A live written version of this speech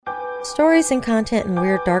Stories and content in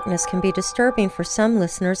Weird Darkness can be disturbing for some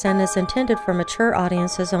listeners and is intended for mature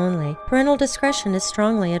audiences only. Parental discretion is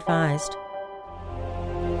strongly advised.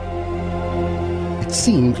 It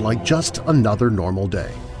seemed like just another normal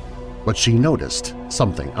day, but she noticed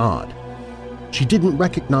something odd. She didn't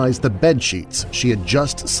recognize the bedsheets she had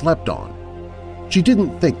just slept on. She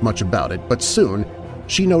didn't think much about it, but soon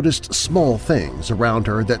she noticed small things around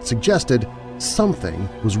her that suggested something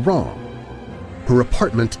was wrong. Her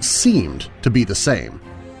apartment seemed to be the same,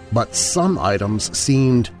 but some items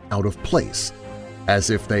seemed out of place, as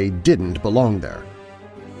if they didn't belong there.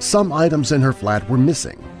 Some items in her flat were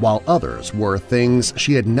missing, while others were things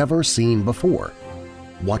she had never seen before.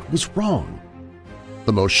 What was wrong?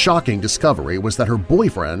 The most shocking discovery was that her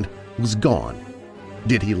boyfriend was gone.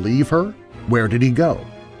 Did he leave her? Where did he go?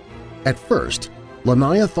 At first,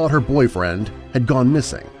 Lanaya thought her boyfriend had gone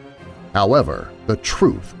missing. However, the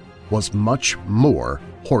truth was much more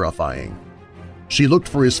horrifying. She looked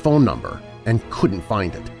for his phone number and couldn't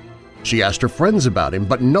find it. She asked her friends about him,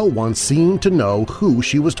 but no one seemed to know who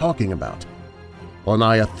she was talking about.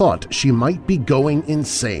 Lanaya thought she might be going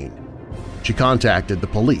insane. She contacted the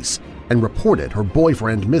police and reported her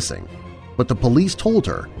boyfriend missing, but the police told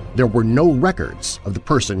her there were no records of the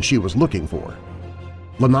person she was looking for.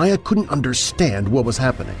 Lanaya couldn't understand what was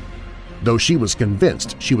happening. Though she was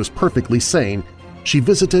convinced she was perfectly sane, she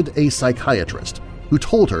visited a psychiatrist who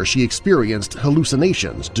told her she experienced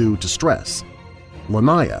hallucinations due to stress.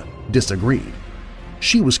 Lanaya disagreed.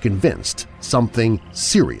 She was convinced something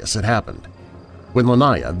serious had happened. When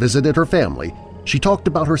Lanaya visited her family, she talked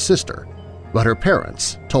about her sister, but her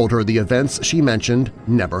parents told her the events she mentioned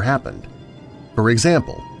never happened. For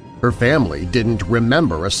example, her family didn't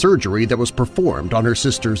remember a surgery that was performed on her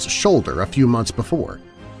sister's shoulder a few months before.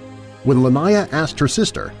 When Lanaya asked her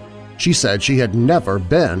sister, she said she had never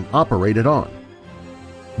been operated on.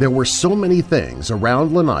 There were so many things around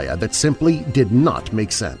Lanaya that simply did not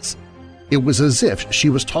make sense. It was as if she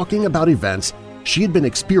was talking about events she had been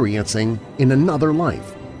experiencing in another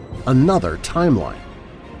life, another timeline.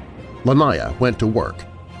 Lanaya went to work,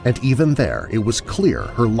 and even there it was clear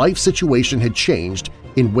her life situation had changed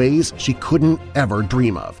in ways she couldn't ever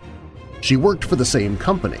dream of. She worked for the same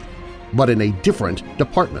company, but in a different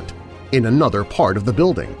department, in another part of the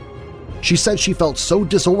building. She said she felt so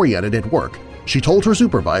disoriented at work, she told her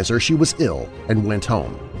supervisor she was ill and went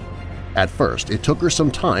home. At first, it took her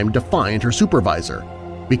some time to find her supervisor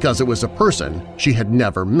because it was a person she had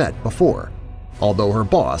never met before, although her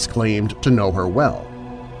boss claimed to know her well.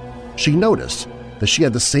 She noticed that she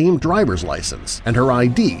had the same driver's license and her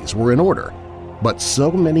IDs were in order, but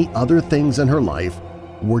so many other things in her life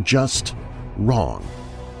were just wrong.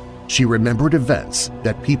 She remembered events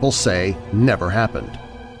that people say never happened.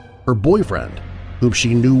 Her boyfriend, whom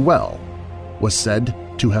she knew well, was said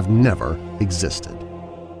to have never existed.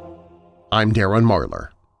 I'm Darren Marlar,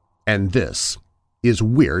 and this is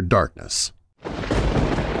Weird Darkness.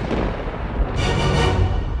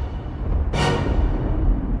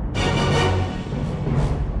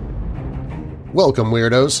 Welcome,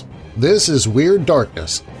 Weirdos! This is Weird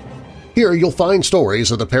Darkness. Here you'll find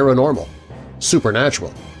stories of the paranormal,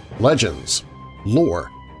 supernatural, legends,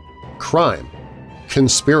 lore, crime,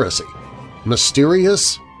 conspiracy,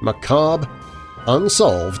 mysterious, macabre,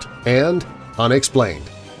 unsolved, and unexplained.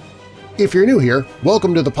 If you're new here,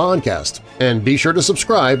 welcome to the podcast, and be sure to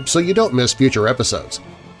subscribe so you don't miss future episodes.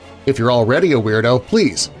 If you're already a weirdo,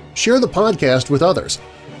 please share the podcast with others.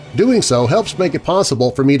 Doing so helps make it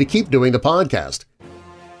possible for me to keep doing the podcast.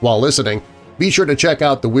 While listening, be sure to check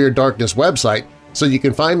out the Weird Darkness website so you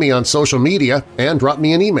can find me on social media and drop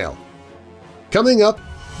me an email. Coming up,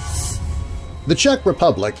 the Czech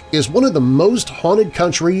Republic is one of the most haunted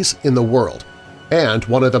countries in the world, and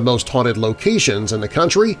one of the most haunted locations in the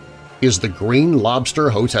country is the Green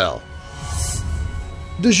Lobster Hotel.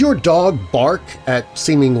 Does your dog bark at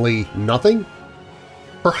seemingly nothing?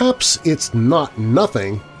 Perhaps it's not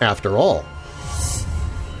nothing after all.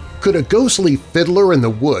 Could a ghostly fiddler in the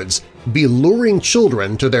woods be luring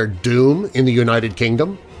children to their doom in the United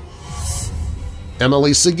Kingdom?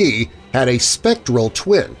 Emily Segee had a spectral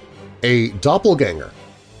twin, a doppelganger,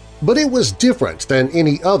 but it was different than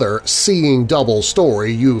any other seeing double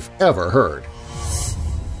story you've ever heard.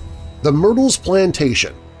 The MYRTLES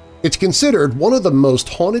Plantation. It's considered one of the most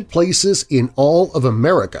haunted places in all of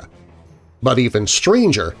America, but even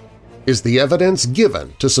stranger is the evidence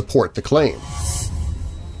given to support the claim.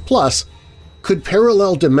 Plus, could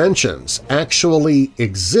parallel dimensions actually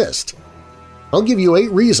exist? I'll give you 8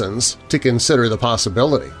 reasons to consider the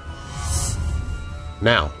possibility.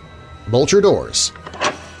 Now, bolt your doors,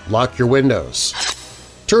 lock your windows,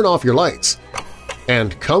 turn off your lights,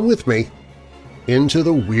 and come with me into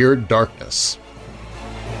the weird darkness.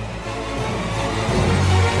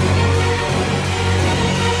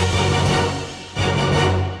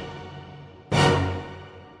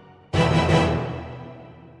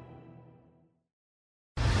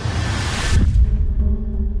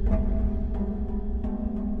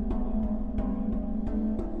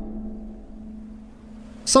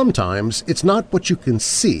 Sometimes it's not what you can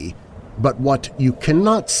see, but what you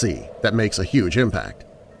cannot see that makes a huge impact.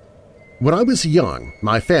 When I was young,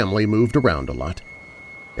 my family moved around a lot.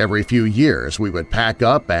 Every few years we would pack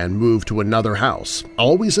up and move to another house,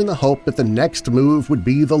 always in the hope that the next move would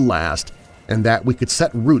be the last and that we could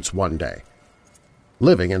set roots one day.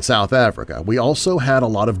 Living in South Africa, we also had a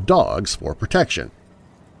lot of dogs for protection.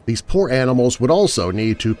 These poor animals would also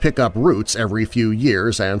need to pick up roots every few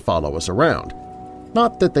years and follow us around.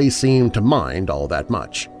 Not that they seemed to mind all that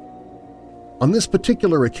much. On this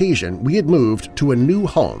particular occasion, we had moved to a new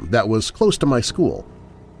home that was close to my school.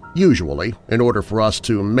 Usually, in order for us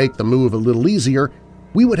to make the move a little easier,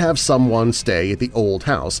 we would have someone stay at the old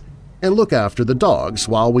house and look after the dogs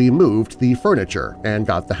while we moved the furniture and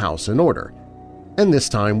got the house in order. And this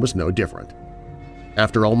time was no different.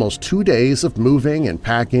 After almost 2 days of moving and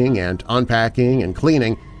packing and unpacking and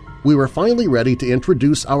cleaning, we were finally ready to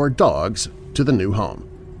introduce our dogs to the new home.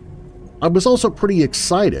 I was also pretty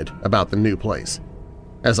excited about the new place.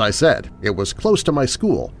 As I said, it was close to my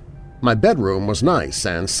school. My bedroom was nice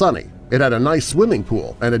and sunny. It had a nice swimming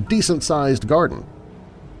pool and a decent-sized garden.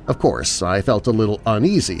 Of course, I felt a little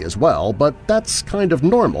uneasy as well, but that's kind of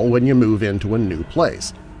normal when you move into a new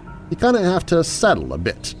place. You kind of have to settle a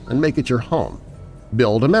bit and make it your home.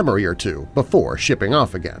 Build a memory or two before shipping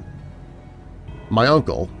off again. My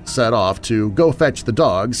uncle set off to go fetch the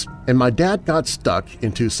dogs, and my dad got stuck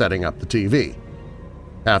into setting up the TV.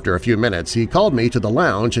 After a few minutes, he called me to the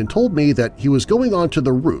lounge and told me that he was going onto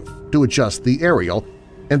the roof to adjust the aerial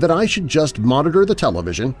and that I should just monitor the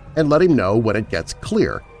television and let him know when it gets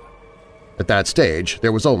clear. At that stage,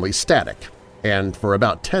 there was only static, and for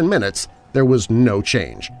about 10 minutes there was no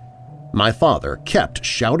change. My father kept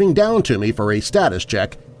shouting down to me for a status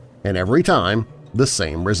check, and every time the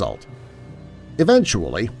same result.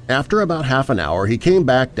 Eventually, after about half an hour, he came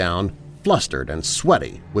back down, flustered and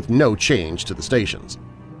sweaty, with no change to the stations.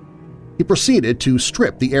 He proceeded to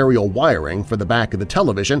strip the aerial wiring for the back of the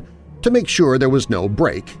television to make sure there was no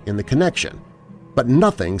break in the connection, but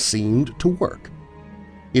nothing seemed to work.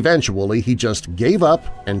 Eventually, he just gave up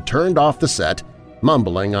and turned off the set,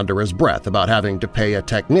 mumbling under his breath about having to pay a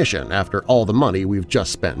technician after all the money we've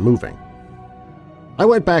just spent moving. I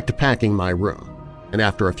went back to packing my room, and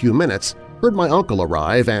after a few minutes, heard my uncle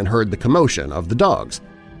arrive and heard the commotion of the dogs.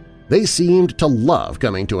 They seemed to love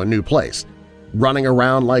coming to a new place, running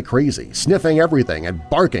around like crazy, sniffing everything and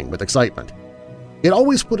barking with excitement. It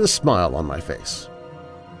always put a smile on my face.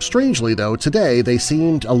 Strangely, though, today they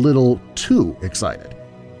seemed a little too excited.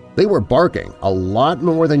 They were barking a lot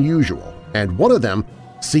more than usual, and one of them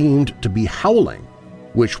seemed to be howling,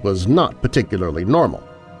 which was not particularly normal.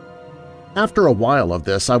 After a while of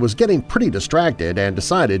this, I was getting pretty distracted and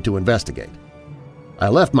decided to investigate. I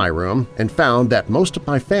left my room and found that most of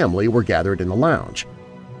my family were gathered in the lounge.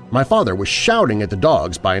 My father was shouting at the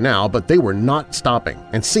dogs by now, but they were not stopping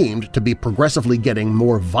and seemed to be progressively getting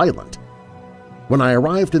more violent. When I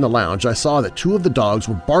arrived in the lounge, I saw that 2 of the dogs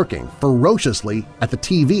were barking ferociously at the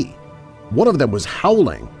TV. One of them was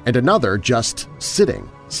howling and another just sitting,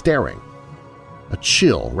 staring. A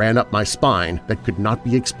chill ran up my spine that could not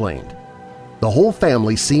be explained. The whole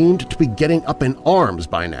family seemed to be getting up in arms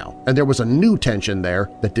by now, and there was a new tension there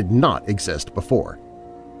that did not exist before.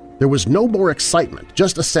 There was no more excitement,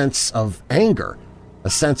 just a sense of anger,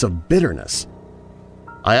 a sense of bitterness.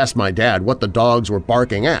 I asked my dad what the dogs were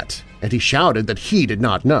barking at, and he shouted that he did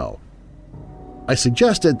not know. I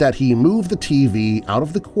suggested that he move the TV out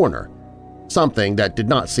of the corner, something that did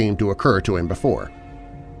not seem to occur to him before.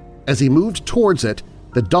 As he moved towards it,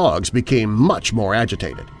 the dogs became much more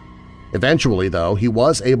agitated. Eventually, though, he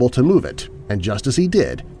was able to move it, and just as he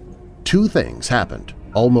did, 2 things happened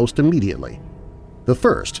almost immediately. The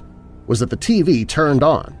first was that the TV turned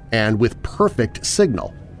on and with perfect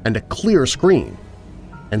signal and a clear screen.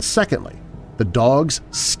 And secondly, the dogs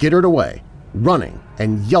skittered away, running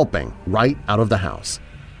and yelping right out of the house.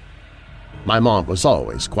 My mom was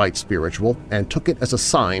always quite spiritual and took it as a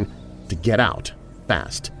sign to get out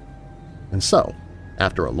fast. And so,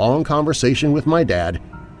 after a long conversation with my dad,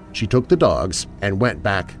 she took the dogs and went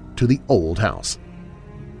back to the old house.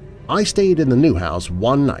 I stayed in the new house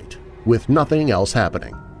one night with nothing else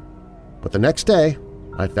happening, but the next day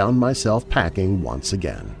I found myself packing once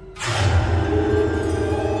again.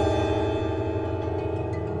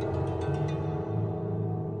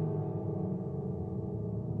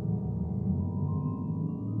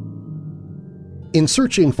 In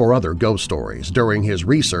searching for other ghost stories during his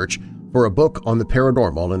research for a book on the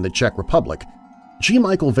paranormal in the Czech Republic, G.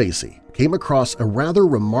 Michael Vasey came across a rather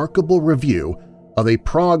remarkable review of a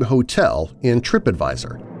Prague hotel in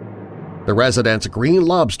TripAdvisor. The residence Green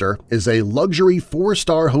Lobster is a luxury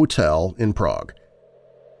 4-star hotel in Prague.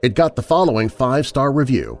 It got the following 5-star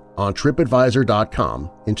review on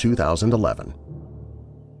TripAdvisor.com in 2011.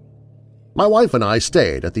 My wife and I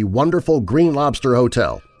stayed at the wonderful Green Lobster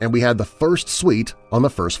Hotel, and we had the first suite on the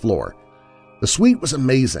first floor. The suite was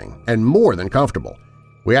amazing and more than comfortable.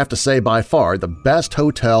 We have to say by far the best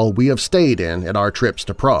hotel we have stayed in our trips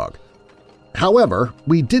to Prague. However,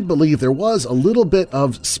 we did believe there was a little bit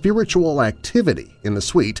of spiritual activity in the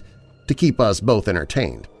suite to keep us both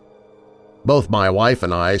entertained. Both my wife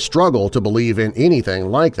and I struggle to believe in anything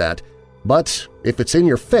like that, but if it's in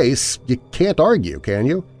your face, you can't argue, can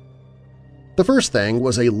you? The first thing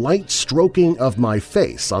was a light stroking of my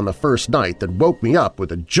face on the first night that woke me up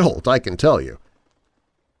with a jolt, I can tell you.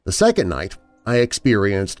 The second night, I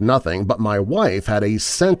experienced nothing, but my wife had a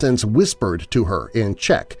sentence whispered to her in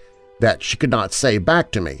Czech that she could not say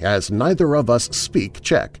back to me, as neither of us speak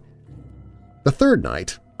Czech. The third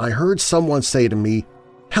night, I heard someone say to me,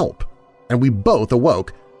 "Help," and we both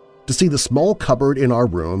awoke to see the small cupboard in our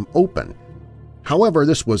room open. However,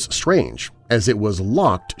 this was strange, as it was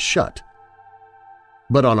locked shut.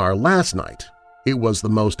 But on our last night, it was the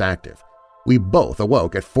most active. We both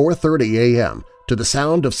awoke at 4:30 a.m. to the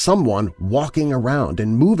sound of someone walking around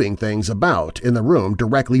and moving things about in the room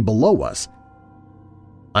directly below us.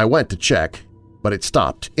 I went to check, but it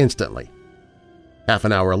stopped instantly. Half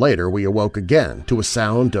an hour later, we awoke again to a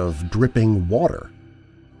sound of dripping water.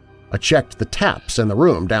 I checked the taps in the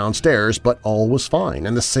room downstairs, but all was fine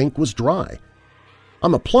and the sink was dry.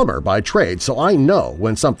 I'm a plumber by trade, so I know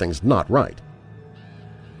when something's not right.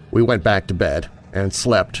 We went back to bed and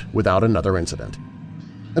slept without another incident.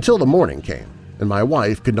 Until the morning came and my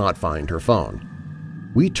wife could not find her phone.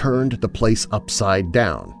 We turned the place upside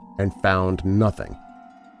down and found nothing,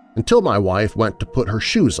 until my wife went to put her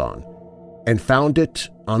shoes on and found it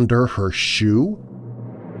under her shoe.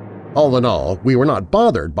 All in all, we were not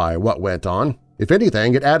bothered by what went on. If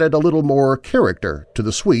anything, it added a little more character to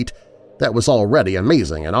the suite that was already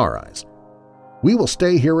amazing in our eyes. We will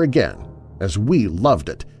stay here again, as we loved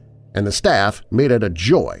it, and the staff made it a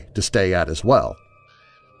joy to stay at as well.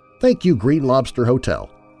 Thank you, Green Lobster Hotel,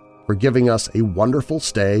 for giving us a wonderful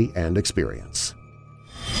stay and experience.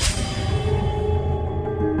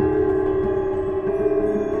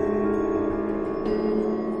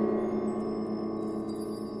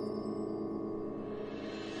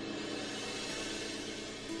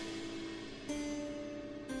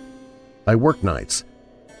 I work nights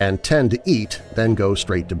and tend to eat, then go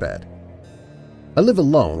straight to bed. I live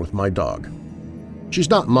alone with my dog. She's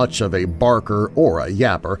not much of a barker or a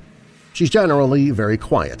yapper. She's generally very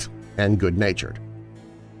quiet and good-natured.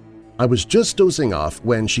 I was just dozing off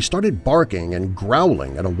when she started barking and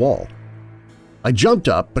growling at a wall. I jumped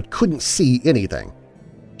up but couldn't see anything.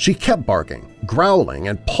 She kept barking, growling,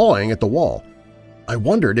 and pawing at the wall. I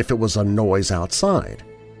wondered if it was a noise outside.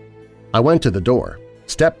 I went to the door,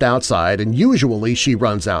 stepped outside, and usually she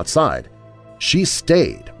runs outside. She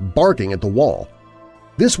stayed barking at the wall.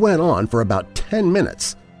 This went on for about 10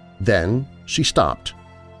 minutes. Then she stopped,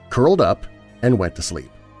 curled up, and went to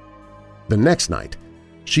sleep. The next night,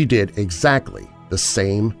 she did exactly the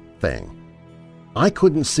same thing. I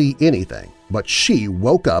couldn't see anything, but she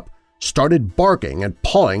woke up, started barking and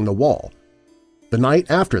pawing the wall. The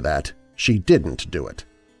night after that, she didn't do it.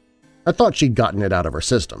 I thought she'd gotten it out of her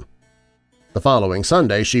system. The following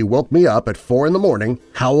Sunday, she woke me up at 4 in the morning,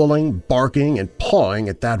 howling, barking, and pawing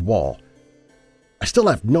at that wall. I still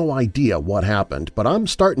have no idea what happened, but I'm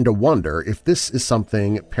starting to wonder if this is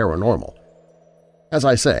something paranormal. As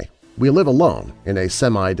I say, we live alone in a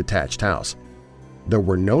semi-detached house. There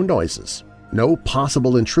were no noises, no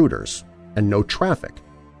possible intruders, and no traffic.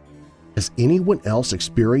 Has anyone else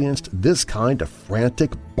experienced this kind of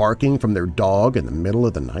frantic barking from their dog in the middle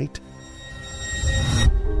of the night?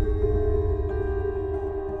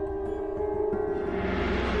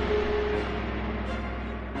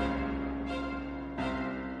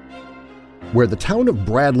 Where the town of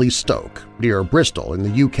Bradley Stoke, near Bristol in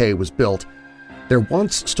the UK, was built, there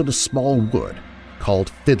once stood a small wood called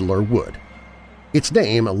Fiddler Wood. Its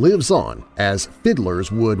name lives on as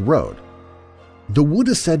Fiddler's Wood Road. The wood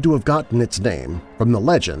is said to have gotten its name from the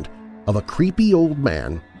legend of a creepy old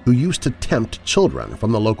man who used to tempt children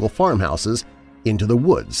from the local farmhouses into the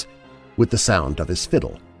woods with the sound of his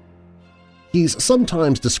fiddle. He's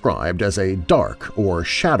sometimes described as a dark or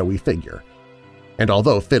shadowy figure, And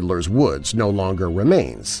although Fiddler's Woods no longer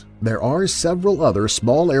remains, there are several other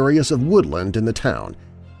small areas of woodland in the town,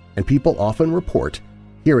 and people often report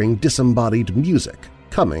hearing disembodied music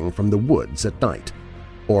coming from the woods at night,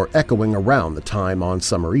 or echoing around the time on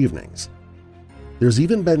summer evenings. There's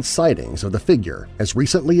even been sightings of the figure as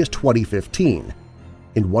recently as 2015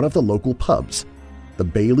 in one of the local pubs, the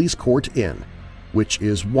Bailey's Court Inn, which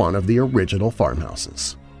is one of the original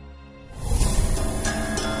farmhouses.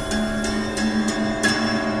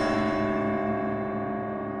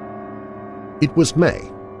 It was May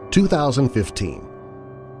 2015.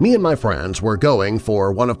 Me and my friends were going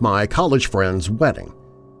for one of my college friends' wedding.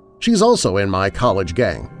 She's also in my college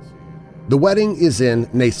gang. The wedding is in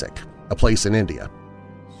Nasik, a place in India.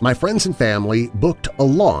 My friends and family booked a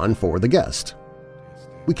lawn for the guest.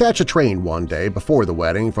 We catch a train one day before the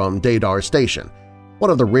wedding from Dadar Station,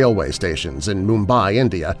 one of the railway stations in Mumbai,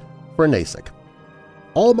 India, for Nasik.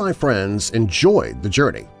 All my friends enjoyed the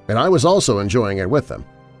journey, and I was also enjoying it with them.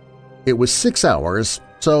 It was 6 hours,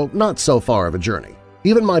 so not so far of a journey.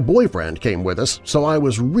 Even my boyfriend came with us, so I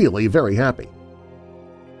was really very happy.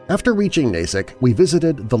 After reaching Nasik, we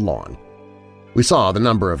visited the lawn. We saw the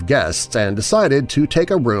number of guests and decided to take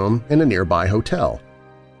a room in a nearby hotel.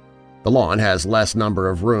 The lawn has less number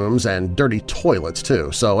of rooms and dirty toilets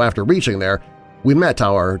too, so after reaching there, we met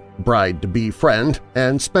our bride-to-be friend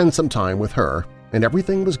and spent some time with her, and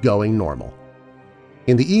everything was going normal.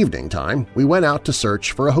 In the evening time, we went out to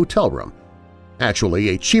search for a hotel room, actually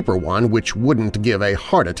a cheaper one which wouldn't give a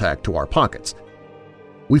heart attack to our pockets.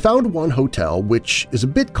 We found one hotel which is a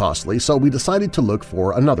bit costly, so we decided to look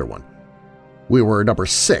for another one. We were number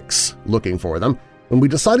 6 looking for them when we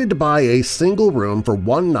decided to buy a single room for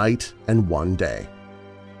one night and one day.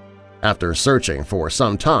 After searching for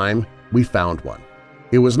some time, we found one.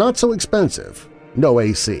 It was not so expensive, no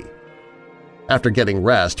AC. After getting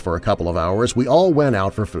rest for a couple of hours, we all went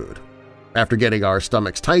out for food. After getting our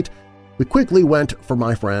stomachs tight, we quickly went for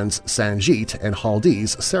my friends Sanjeet and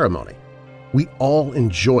Haldi's ceremony. We all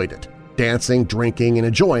enjoyed it, dancing, drinking, and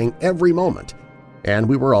enjoying every moment, and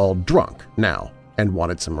we were all drunk now and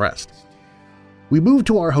wanted some rest. We moved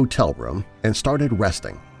to our hotel room and started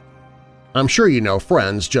resting. I'm sure you know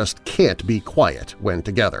friends just can't be quiet when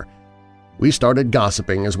together. We started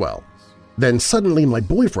gossiping as well. Then suddenly my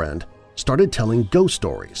boyfriend started telling ghost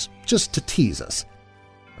stories just to tease us.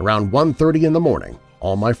 Around 1:30 in the morning,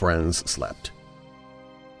 all my friends slept.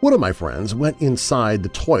 One of my friends went inside the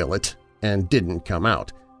toilet and didn't come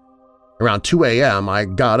out. Around 2 a.m. I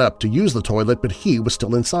got up to use the toilet, but he was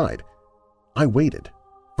still inside. I waited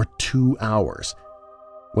for 2 hours.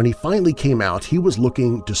 When he finally came out, he was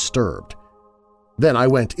looking disturbed. Then I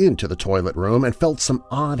went into the toilet room and felt some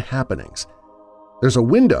odd happenings. There's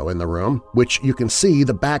a window in the room, which you can see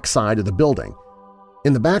the backside of the building.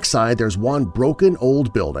 In the backside, there's one broken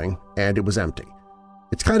old building, and it was empty.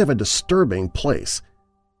 It's kind of a disturbing place.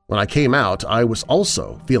 When I came out, I was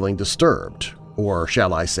also feeling disturbed, or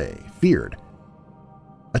shall I say, feared.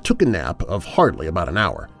 I took a nap of hardly about an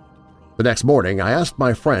hour. The next morning, I asked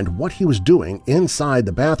my friend what he was doing inside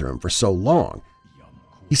the bathroom for so long.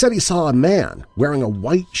 He said he saw a man wearing a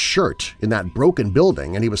white shirt in that broken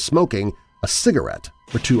building and he was smoking a cigarette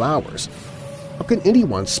for 2 hours. How can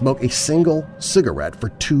anyone smoke a single cigarette for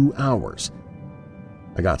 2 hours?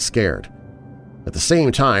 I got scared. At the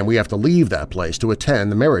same time, we have to leave that place to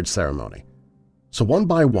attend the marriage ceremony. So one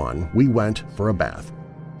by one, we went for a bath.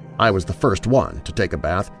 I was the first one to take a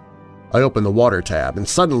bath. I opened the water tab and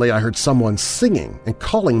suddenly I heard someone singing and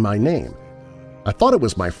calling my name. I thought it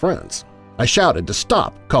was my friends. I shouted to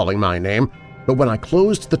stop calling my name, but when I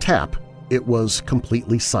closed the tap, it was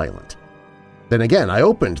completely silent. Then again, I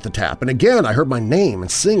opened the tap, and again I heard my name and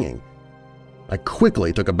singing. I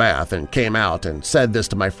quickly took a bath and came out and said this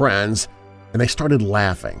to my friends, and they started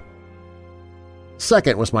laughing.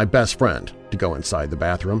 Second was my best friend to go inside the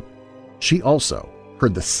bathroom. She also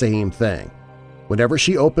heard the same thing. Whenever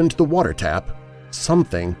she opened the water tap,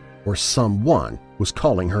 something or someone was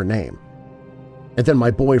calling her name. And then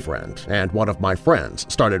my boyfriend and one of my friends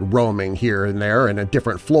started roaming here and there and at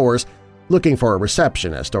different floors looking for a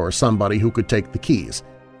receptionist or somebody who could take the keys.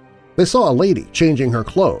 They saw a lady changing her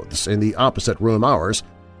clothes in the opposite room ours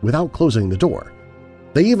without closing the door.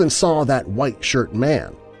 They even saw that white shirt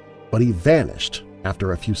man, but he vanished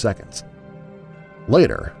after a few seconds.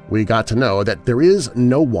 Later, we got to know that there is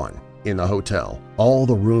no one in the hotel. All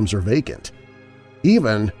the rooms are vacant.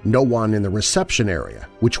 Even no one in the reception area,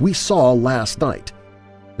 which we saw last night.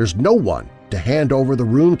 There's no one to hand over the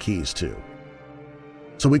room keys to.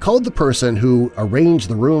 So we called the person who arranged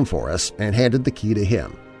the room for us and handed the key to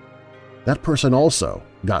him. That person also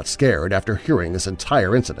got scared after hearing this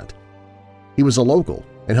entire incident. He was a local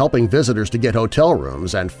and helping visitors to get hotel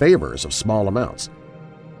rooms and favors of small amounts.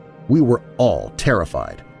 We were all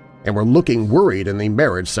terrified and were looking worried in the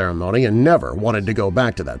marriage ceremony and never wanted to go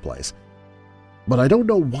back to that place. But I don't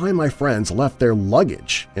know why my friends left their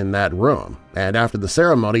luggage in that room, and after the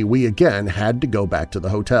ceremony we again had to go back to the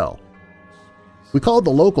hotel. We called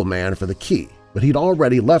the local man for the key, but he'd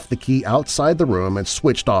already left the key outside the room and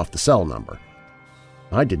switched off the cell number.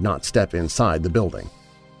 I did not step inside the building.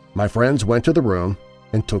 My friends went to the room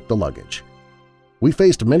and took the luggage. We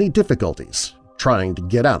faced many difficulties trying to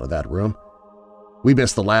get out of that room. We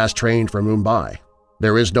missed the last train for Mumbai.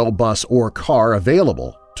 There is no bus or car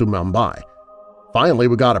available to Mumbai. Finally,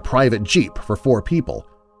 we got a private jeep for 4 people.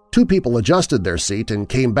 2 people adjusted their seat and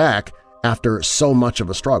came back after so much of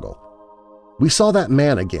a struggle. We saw that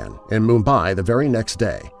man again in Mumbai the very next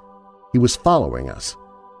day. He was following us.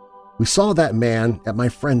 We saw that man at my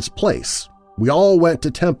friend's place. We all went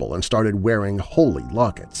to temple and started wearing holy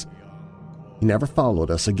lockets. He never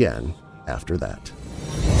followed us again after that.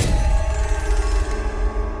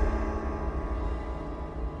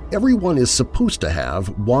 Everyone is supposed to have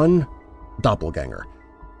one doppelganger,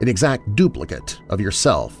 an exact duplicate of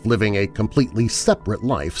yourself living a completely separate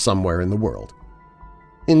life somewhere in the world.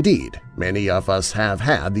 Indeed, many of us have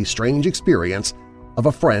had the strange experience of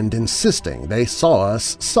a friend insisting they saw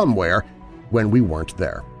us somewhere when we weren't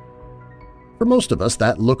there. For most of us,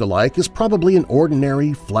 that look-alike is probably an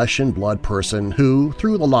ordinary flesh-and-blood person who,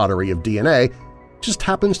 through the lottery of DNA, just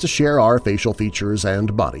happens to share our facial features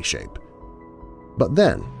and body shape. But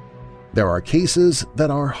then, there are cases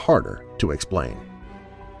that are harder to explain.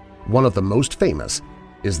 One of the most famous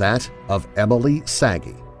is that of Emily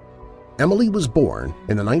Saggy. Emily was born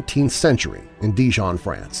in the 19th century in Dijon,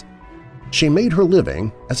 France. She made her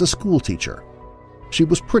living as a schoolteacher. She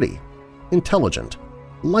was pretty, intelligent,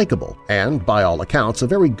 likable, and, by all accounts, a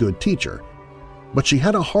very good teacher. But she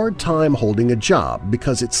had a hard time holding a job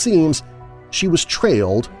because it seems she was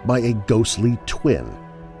trailed by a ghostly twin.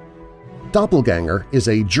 Doppelganger is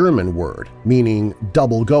a German word meaning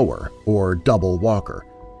double goer or double walker.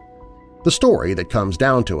 The story that comes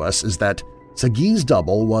down to us is that Saggy's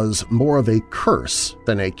double was more of a curse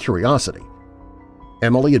than a curiosity.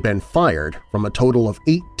 Emily had been fired from a total of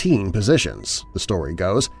 18 positions, the story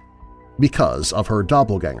goes, because of her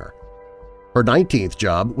doppelganger. Her 19th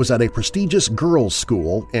job was at a prestigious girls'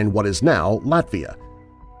 school in what is now Latvia.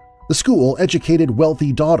 The school educated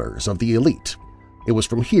wealthy daughters of the elite. It was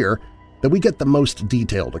from here that we get the most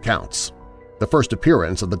detailed accounts. The first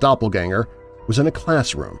appearance of the doppelganger was in a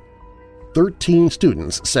classroom. 13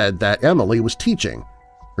 students said that Emily was teaching.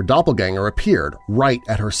 Her doppelganger appeared right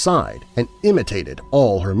at her side and imitated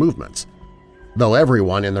all her movements. Though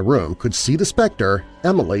everyone in the room could see the specter,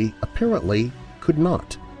 Emily apparently could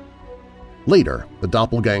not. Later, the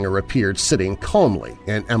doppelganger appeared sitting calmly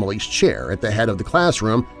in Emily's chair at the head of the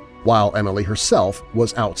classroom while Emily herself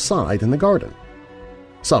was outside in the garden.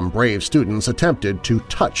 Some brave students attempted to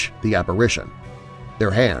touch the apparition.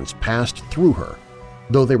 Their hands passed through her,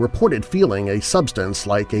 though they reported feeling a substance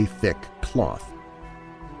like a thick cloth.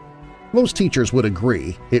 Most teachers would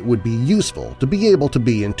agree it would be useful to be able to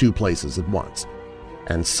be in 2 places at once,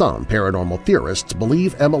 and some paranormal theorists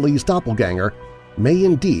believe Emily's doppelganger may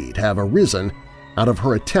indeed have arisen out of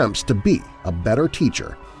her attempts to be a better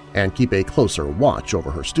teacher and keep a closer watch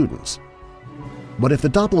over her students. But if the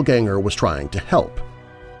doppelganger was trying to help,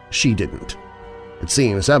 she didn't. It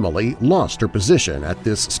seems Emily lost her position at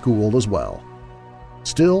this school as well.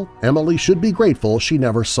 Still, Emily should be grateful she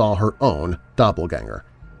never saw her own doppelganger.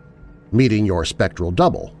 Meeting your spectral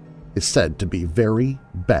double is said to be very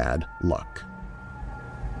bad luck.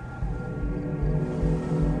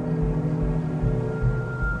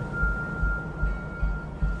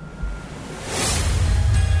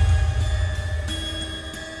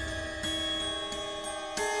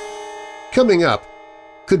 Coming up,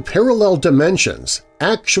 could parallel dimensions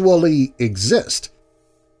actually exist?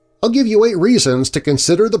 I'll give you 8 reasons to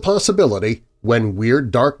consider the possibility when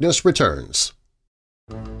Weird Darkness returns.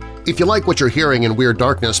 If you like what you're hearing in Weird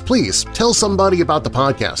Darkness, please tell somebody about the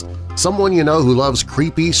podcast, someone you know who loves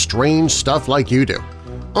creepy, strange stuff like you do.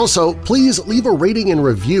 Also, please leave a rating and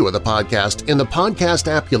review of the podcast in the podcast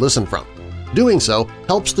app you listen from. Doing so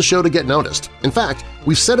helps the show to get noticed. In fact,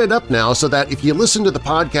 we've set it up now so that if you listen to the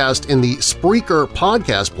podcast in the Spreaker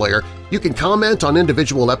podcast player, you can comment on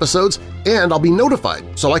individual episodes and I'll be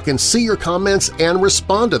notified so I can see your comments and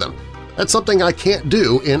respond to them. That's something I can't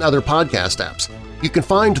do in other podcast apps. You can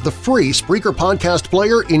find the free Spreaker podcast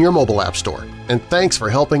player in your mobile app store. And thanks for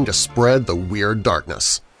helping to spread the Weird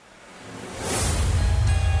Darkness.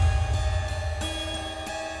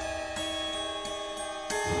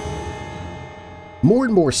 more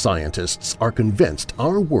and more scientists are convinced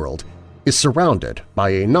our world is surrounded by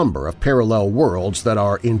a number of parallel worlds that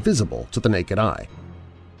are invisible to the naked eye.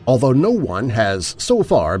 Although no one has so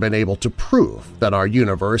far been able to prove that our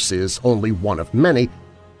universe is only one of many,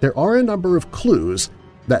 there are a number of clues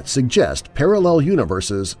that suggest parallel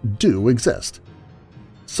universes do exist.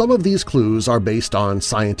 Some of these clues are based on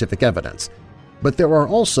scientific evidence, but there are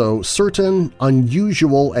also certain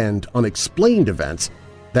unusual and unexplained events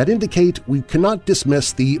that indicate we cannot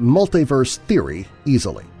dismiss the multiverse theory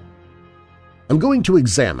easily. I'm going to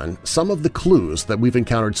examine some of the clues that we've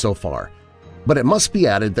encountered so far, but it must be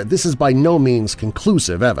added that this is by no means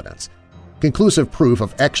conclusive evidence. Conclusive proof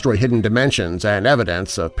of extra hidden dimensions and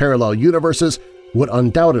evidence of parallel universes would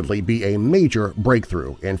undoubtedly be a major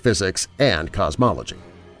breakthrough in physics and cosmology.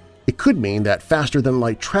 It could mean that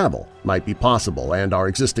faster-than-light travel might be possible and our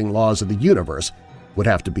existing laws of the universe would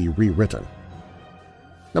have to be rewritten.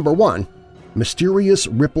 Number 1. Mysterious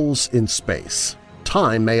ripples in space.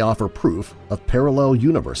 Time may offer proof of parallel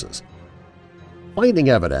universes. Finding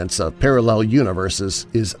evidence of parallel universes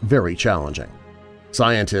is very challenging.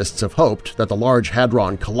 Scientists have hoped that the Large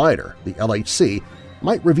Hadron Collider, the LHC,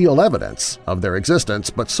 might reveal evidence of their existence,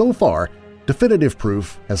 but so far, definitive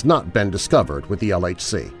proof has not been discovered with the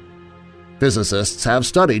LHC. Physicists have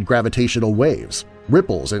studied gravitational waves,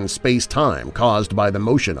 ripples in space-time caused by the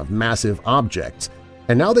motion of massive objects,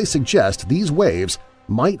 and now they suggest these waves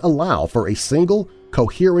might allow for a single,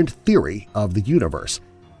 coherent theory of the universe.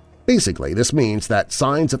 Basically, this means that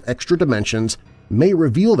signs of extra dimensions may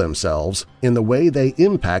reveal themselves in the way they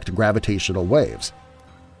impact gravitational waves.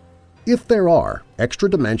 If there are extra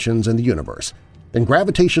dimensions in the universe, then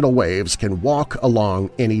gravitational waves can walk along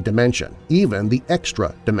any dimension, even the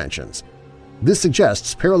extra dimensions. This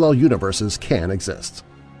suggests parallel universes can exist.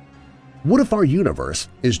 What if our universe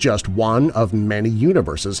is just one of many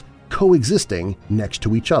universes coexisting next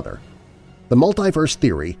to each other? The multiverse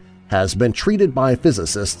theory has been treated by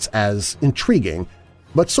physicists as intriguing,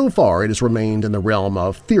 but so far it has remained in the realm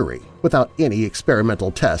of theory without any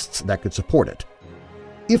experimental tests that could support it.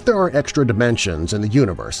 If there are extra dimensions in the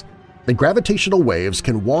universe, then gravitational waves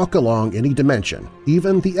can walk along any dimension,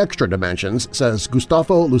 even the extra dimensions, says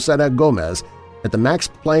Gustavo Lucena Gomez at the Max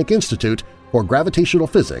Planck Institute for Gravitational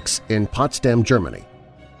Physics in Potsdam, Germany.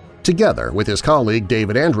 Together with his colleague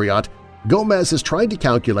David Andriot, Gomez has tried to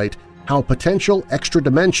calculate how potential extra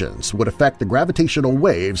dimensions would affect the gravitational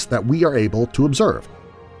waves that we are able to observe.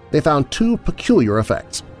 They found two peculiar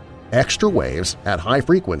effects: extra waves at high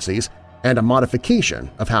frequencies and a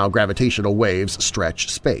modification of how gravitational waves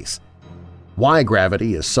stretch space. Why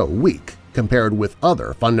gravity is so weak compared with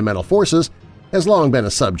other fundamental forces has long been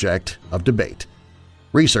a subject of debate.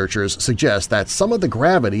 Researchers suggest that some of the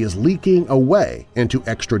gravity is leaking away into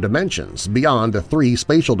extra dimensions beyond the 3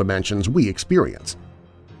 spatial dimensions we experience.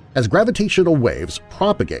 As gravitational waves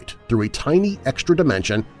propagate through a tiny extra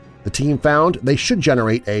dimension, the team found they should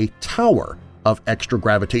generate a tower of extra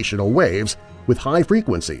gravitational waves with high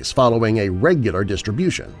frequencies following a regular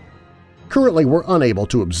distribution. Currently, we're unable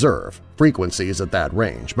to observe frequencies at that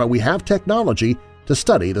range, but we have technology to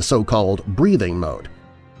study the so-called breathing mode.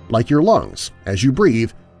 Like your lungs, as you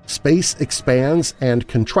breathe, space expands and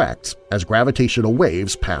contracts as gravitational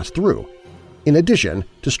waves pass through, in addition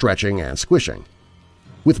to stretching and squishing.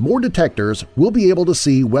 With more detectors, we'll be able to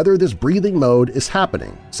see whether this breathing mode is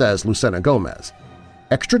happening, says Lucena Gomez.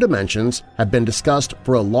 Extra dimensions have been discussed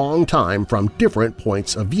for a long time from different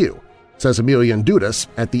points of view, says Emilien Dudas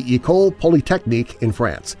at the École Polytechnique in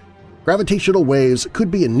France. Gravitational waves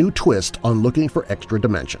could be a new twist on looking for extra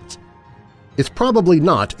dimensions. It's probably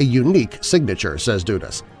not a unique signature, says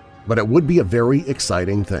Dudas, but it would be a very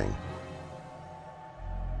exciting thing.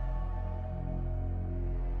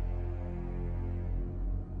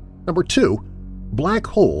 Number 2. Black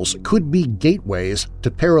holes could be gateways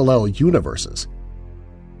to parallel universes.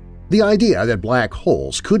 The idea that black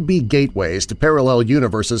holes could be gateways to parallel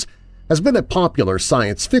universes has been a popular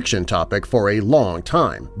science fiction topic for a long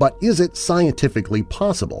time, but is it scientifically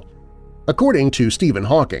possible? According to Stephen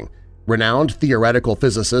Hawking, renowned theoretical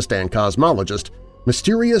physicist and cosmologist,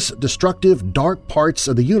 mysterious, destructive, dark parts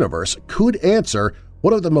of the universe could answer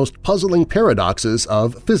one of the most puzzling paradoxes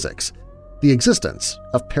of physics – the existence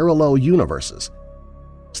of parallel universes.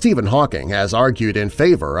 Stephen Hawking has argued in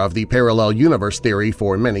favor of the parallel universe theory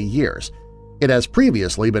for many years. It has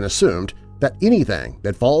previously been assumed that anything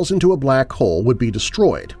that falls into a black hole would be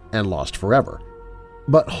destroyed and lost forever.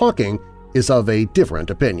 But Hawking is of a different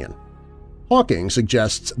opinion. Hawking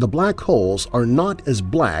suggests the black holes are not as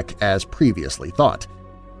black as previously thought.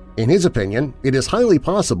 In his opinion, it is highly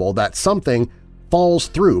possible that something falls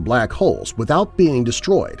through black holes without being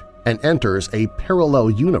destroyed and enters a parallel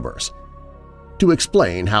universe. To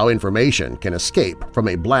explain how information can escape from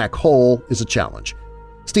a black hole is a challenge.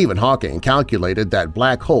 Stephen Hawking calculated that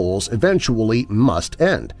black holes eventually must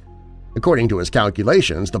end. According to his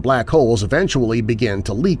calculations, the black holes eventually begin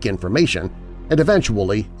to leak information and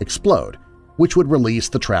eventually explode, which would release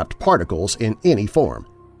the trapped particles in any form.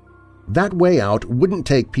 That way out wouldn't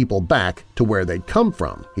take people back to where they'd come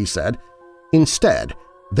from, he said. Instead,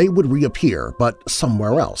 they would reappear but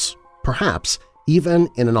somewhere else, perhaps even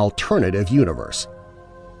in an alternative universe.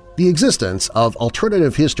 The existence of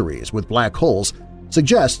alternative histories with black holes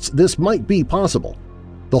suggests this might be possible.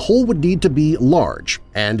 The hole would need to be large,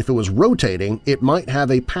 and if it was rotating, it might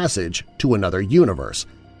have a passage to another universe.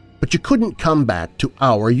 But you couldn't come back to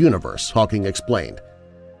our universe, Hawking explained.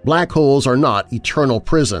 Black holes are not eternal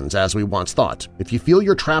prisons as we once thought. If you feel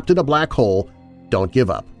you're trapped in a black hole, don't give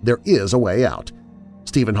up. There is a way out,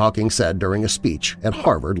 Stephen Hawking said during a speech at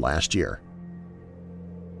Harvard last year.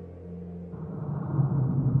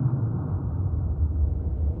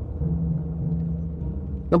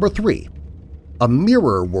 Number 3. A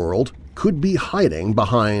mirror world could be hiding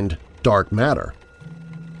behind dark matter.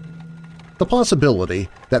 The possibility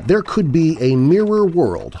that there could be a mirror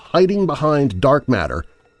world hiding behind dark matter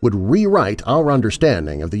would rewrite our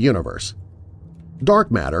understanding of the universe. Dark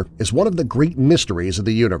matter is one of the great mysteries of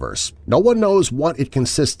the universe. No one knows what it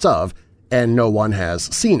consists of, and no one has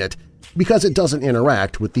seen it because it doesn't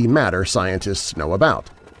interact with the matter scientists know about.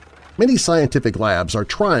 Many scientific labs are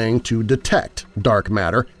trying to detect dark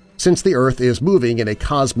matter since the Earth is moving in a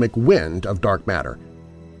cosmic wind of dark matter.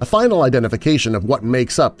 A final identification of what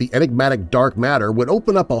makes up the enigmatic dark matter would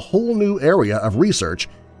open up a whole new area of research,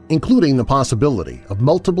 including the possibility of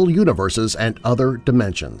multiple universes and other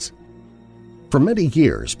dimensions. For many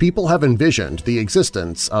years, people have envisioned the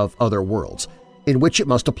existence of other worlds, in which it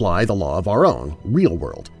must apply the law of our own, real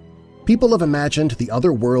world. People have imagined the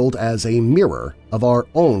other world as a mirror of our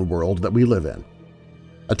own world that we live in.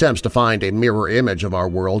 Attempts to find a mirror image of our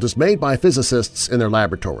world is made by physicists in their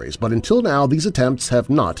laboratories, but until now these attempts have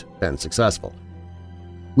not been successful.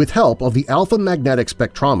 With help of the Alpha Magnetic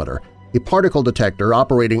Spectrometer, a particle detector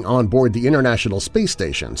operating on board the International Space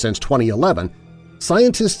Station since 2011,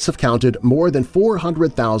 scientists have counted more than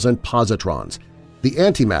 400,000 positrons, the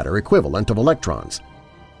antimatter equivalent of electrons.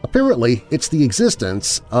 Apparently, it's the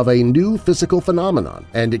existence of a new physical phenomenon,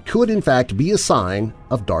 and it could in fact be a sign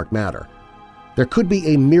of dark matter. There could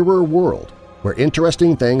be a mirror world where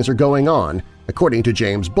interesting things are going on, according to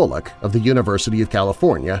James Bullock of the University of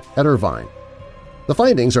California at Irvine. The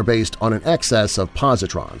findings are based on an excess of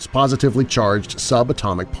positrons, positively charged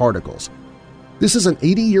subatomic particles. This is an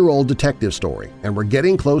 80-year-old detective story, and we're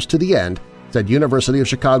getting close to the end, said University of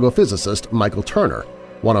Chicago physicist Michael Turner,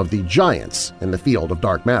 one of the giants in the field of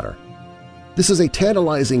dark matter. This is a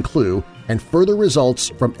tantalizing clue, and further results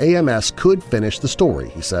from AMS could finish the story,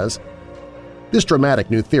 he says. This dramatic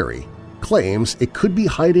new theory claims it could be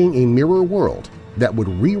hiding a mirror world that would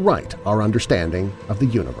rewrite our understanding of the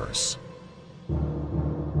universe.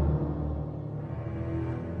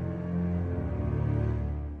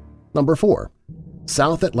 Number 4.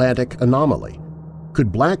 South Atlantic Anomaly.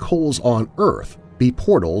 Could black holes on Earth be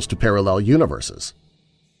portals to parallel universes?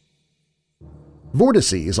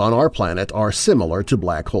 Vortices on our planet are similar to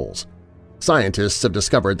black holes. Scientists have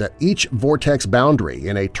discovered that each vortex boundary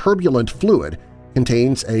in a turbulent fluid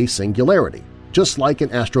contains a singularity, just like an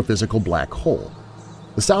astrophysical black hole.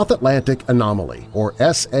 The South Atlantic Anomaly, or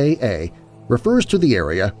SAA, refers to the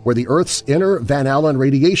area where the Earth's inner Van Allen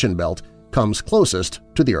radiation belt comes closest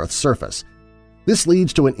to the Earth's surface. This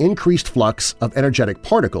leads to an increased flux of energetic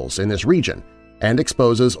particles in this region and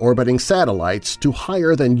exposes orbiting satellites to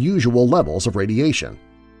higher than usual levels of radiation.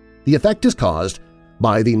 The effect is caused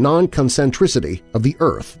by the non-concentricity of the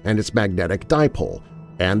Earth and its magnetic dipole,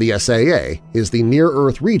 and the SAA is the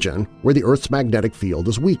near-Earth region where the Earth's magnetic field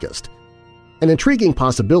is weakest. An intriguing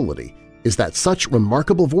possibility is that such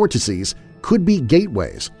remarkable vortices could be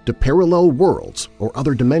gateways to parallel worlds or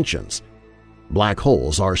other dimensions. Black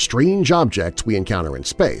holes are strange objects we encounter in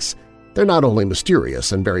space. They're not only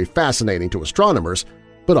mysterious and very fascinating to astronomers,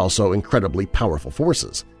 but also incredibly powerful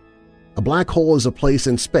forces. A black hole is a place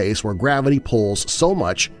in space where gravity pulls so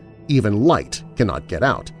much even light cannot get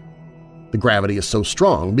out. The gravity is so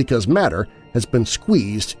strong because matter has been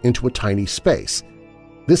squeezed into a tiny space.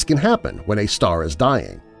 This can happen when a star is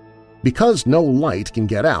dying. Because no light can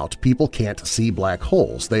get out, people can't see black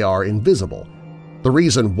holes. They are invisible. The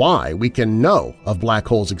reason why we can know of black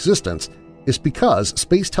holes' existence is because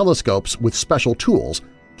space telescopes with special tools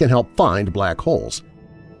can help find black holes.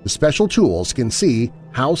 The special tools can see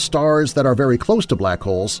how stars that are very close to black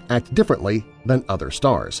holes act differently than other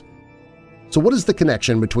stars. So what is the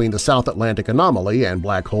connection between the South Atlantic anomaly and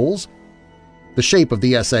black holes? The shape of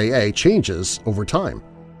the SAA changes over time.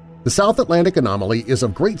 The South Atlantic anomaly is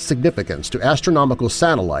of great significance to astronomical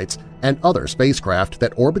satellites and other spacecraft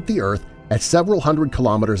that orbit the Earth at several hundred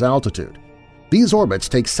kilometers altitude. These orbits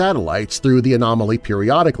take satellites through the anomaly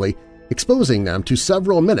periodically, exposing them to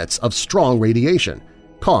several minutes of strong radiation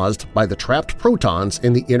caused by the trapped protons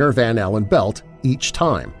in the inner Van Allen belt each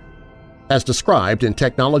time. As described in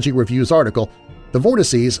Technology Review's article, the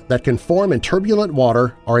vortices that can form in turbulent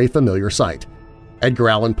water are a familiar sight. Edgar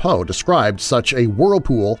Allan Poe described such a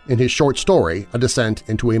whirlpool in his short story A Descent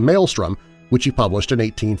into a Maelstrom, which he published in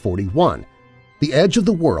 1841. The edge of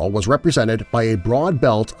the whirl was represented by a broad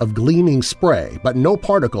belt of gleaming spray, but no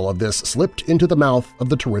particle of this slipped into the mouth of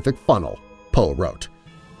the terrific funnel, Poe wrote.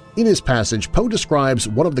 In his passage, Poe describes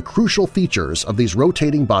one of the crucial features of these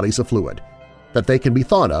rotating bodies of fluid, that they can be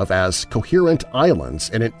thought of as coherent islands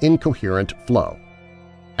in an incoherent flow.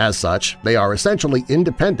 As such, they are essentially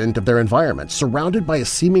independent of their environment, surrounded by a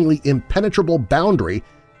seemingly impenetrable boundary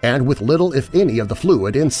and with little if any of the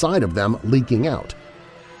fluid inside of them leaking out.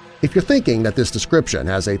 If you're thinking that this description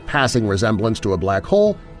has a passing resemblance to a black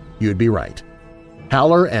hole, you'd be right.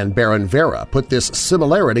 Haller and Baron Vera put this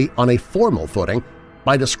similarity on a formal footing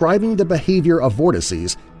by describing the behavior of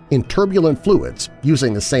vortices in turbulent fluids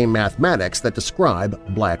using the same mathematics that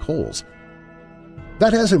describe black holes.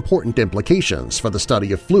 That has important implications for the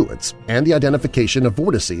study of fluids and the identification of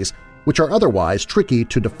vortices, which are otherwise tricky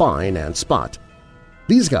to define and spot.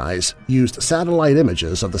 These guys used satellite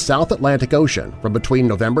images of the South Atlantic Ocean from between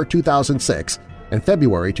November 2006 and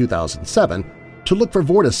February 2007 to look for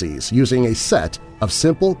vortices using a set of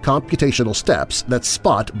simple computational steps that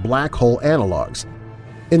spot black hole analogs.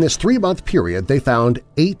 In this 3-month period, they found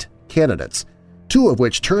 8 candidates, 2 of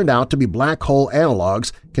which turned out to be black hole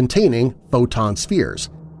analogs containing photon spheres.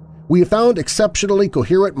 We have found exceptionally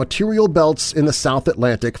coherent material belts in the South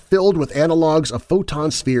Atlantic filled with analogs of photon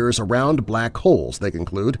spheres around black holes, they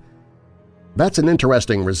conclude. That's an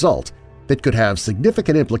interesting result that could have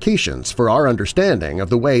significant implications for our understanding of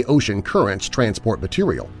the way ocean currents transport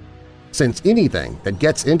material. Since anything that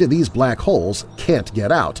gets into these black holes can't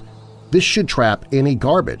get out, this should trap any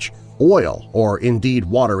garbage, oil, or indeed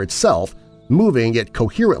water itself, moving it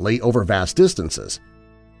coherently over vast distances.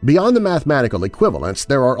 Beyond the mathematical equivalence,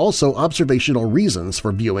 there are also observational reasons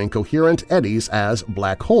for viewing coherent eddies as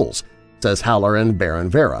black holes, says Haller and Baron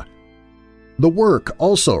Vera. The work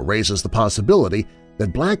also raises the possibility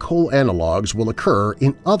that black hole analogs will occur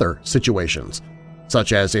in other situations,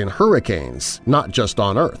 such as in hurricanes, not just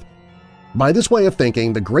on Earth. By this way of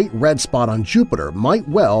thinking, the Great Red Spot on Jupiter might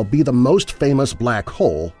well be the most famous black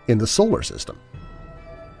hole in the solar system.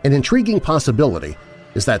 An intriguing possibility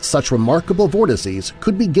is that such remarkable vortices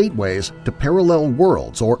could be gateways to parallel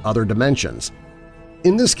worlds or other dimensions.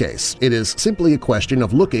 In this case, it is simply a question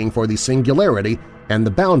of looking for the singularity and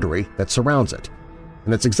the boundary that surrounds it.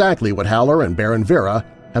 And that's exactly what Haller and Baron Vera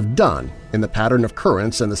have done in the pattern of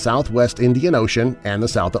currents in the southwest Indian Ocean and the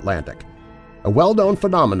South Atlantic. A well-known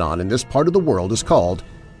phenomenon in this part of the world is called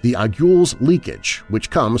the Aiguilles leakage,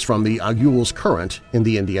 which comes from the Aiguilles current in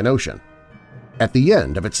the Indian Ocean. At the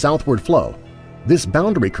end of its southward flow, this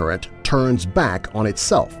boundary current turns back on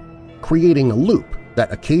itself, creating a loop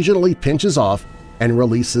that occasionally pinches off and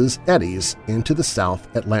releases eddies into the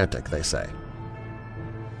South Atlantic, they say.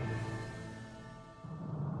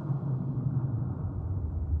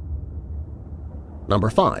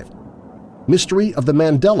 Number 5. Mystery of the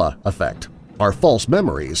Mandela Effect. Are false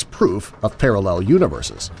memories proof of parallel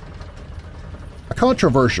universes? A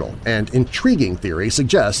controversial and intriguing theory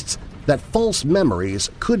suggests that false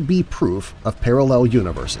memories could be proof of parallel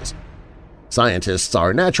universes. Scientists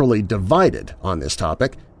are naturally divided on this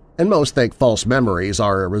topic, and most think false memories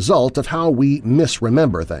are a result of how we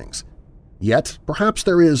misremember things. Yet, perhaps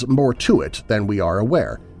there is more to it than we are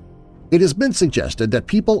aware. It has been suggested that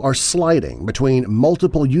people are sliding between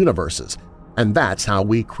multiple universes, and that's how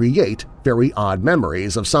we create very odd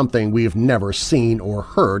memories of something we've never seen or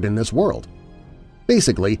heard in this world.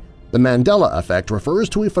 Basically, the Mandela effect refers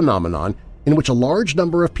to a phenomenon in which a large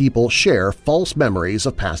number of people share false memories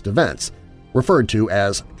of past events, referred to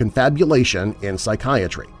as confabulation in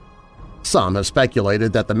psychiatry. Some have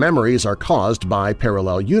speculated that the memories are caused by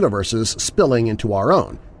parallel universes spilling into our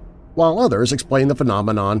own, while others explain the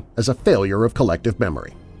phenomenon as a failure of collective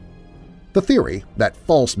memory. The theory that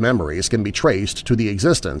false memories can be traced to the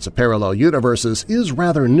existence of parallel universes is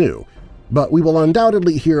rather new, but we will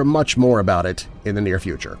undoubtedly hear much more about it in the near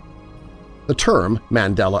future. The term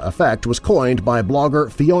Mandela effect was coined by blogger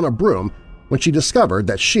Fiona Broom when she discovered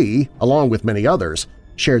that she, along with many others,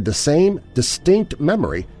 shared the same distinct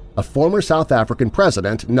memory of former South African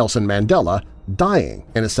President Nelson Mandela dying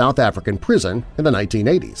in a South African prison in the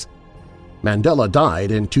 1980s. Mandela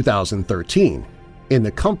died in 2013 in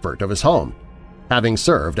the comfort of his home, having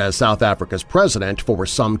served as South Africa's president for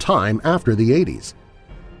some time after the 80s.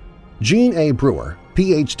 Jean A. Brewer,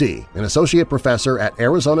 Ph.D. and Associate Professor at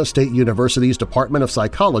Arizona State University's Department of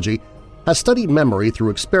Psychology, has studied memory through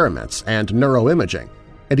experiments and neuroimaging,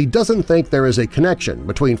 and he doesn't think there is a connection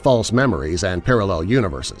between false memories and parallel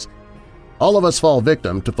universes. All of us fall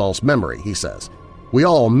victim to false memory, he says. We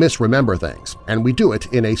all misremember things, and we do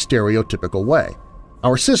it in a stereotypical way.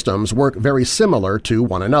 Our systems work very similar to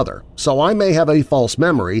one another, so I may have a false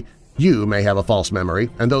memory, you may have a false memory,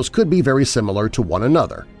 and those could be very similar to one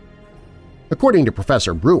another. According to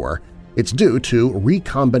Professor Brewer, it's due to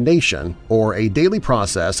recombination, or a daily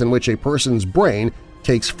process in which a person's brain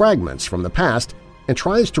takes fragments from the past and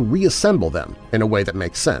tries to reassemble them in a way that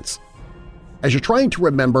makes sense. As you're trying to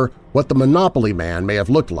remember what the Monopoly Man may have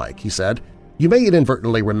looked like, he said, you may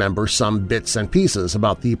inadvertently remember some bits and pieces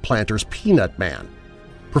about the Planters Peanut Man.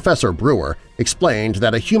 Professor Brewer explained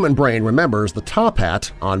that a human brain remembers the top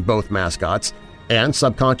hat on both mascots and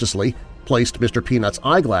subconsciously placed Mr. Peanut's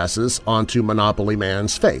eyeglasses onto Monopoly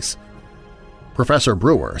Man's face. Professor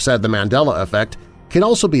Brewer said the Mandela effect can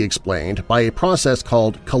also be explained by a process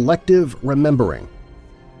called collective remembering.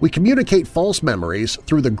 We communicate false memories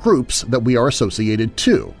through the groups that we are associated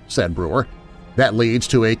to, said Brewer. That leads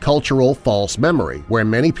to a cultural false memory where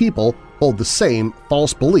many people hold the same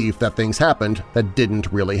false belief that things happened that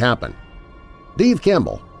didn't really happen. Dave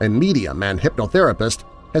Campbell, a medium and hypnotherapist,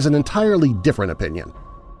 has an entirely different opinion.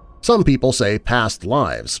 Some people say past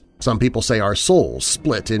lives, some people say our souls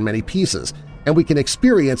split in many pieces, and we can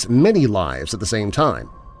experience many lives at the same time.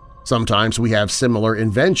 Sometimes we have similar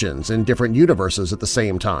inventions in different universes at the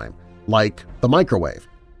same time, like the microwave.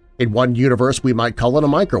 In one universe we might call it a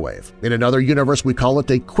microwave, in another universe we call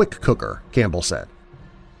it a quick cooker, Campbell said.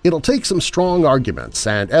 It'll take some strong arguments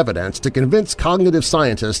and evidence to convince cognitive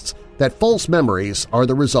scientists that false memories are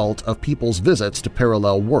the result of people's visits to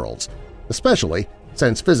parallel worlds, especially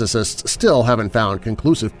since physicists still haven't found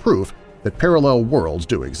conclusive proof that parallel worlds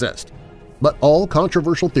do exist. But all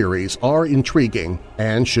controversial theories are intriguing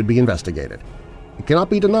and should be investigated. It cannot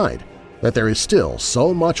be denied that there is still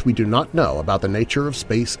so much we do not know about the nature of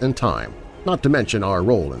space and time, not to mention our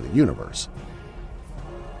role in the universe.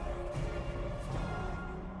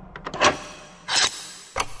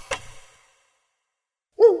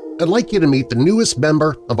 I'd like you to meet the newest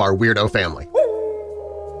member of our weirdo family.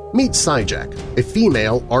 Meet Syjack, a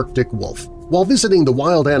female Arctic wolf. While visiting the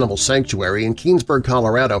Wild Animal Sanctuary in Keensburg,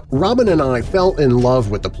 Colorado, Robin and I fell in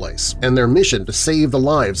love with the place and their mission to save the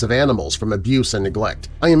lives of animals from abuse and neglect.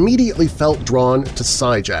 I immediately felt drawn to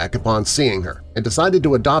Syjack upon seeing her and decided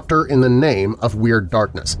to adopt her in the name of Weird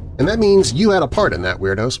Darkness. And that means you had a part in that,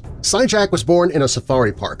 weirdos. Syjack was born in a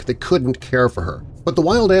safari park that couldn't care for her. But the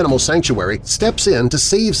Wild Animal Sanctuary steps in to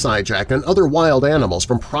save Syjack and other wild animals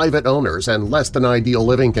from private owners and less-than-ideal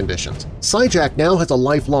living conditions. Syjack now has a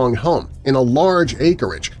lifelong home in a large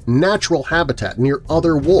acreage, natural habitat near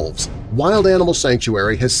other wolves. Wild Animal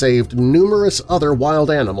Sanctuary has saved numerous other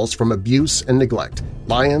wild animals from abuse and neglect –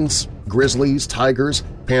 lions, grizzlies, tigers,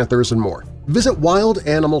 panthers, and more. Visit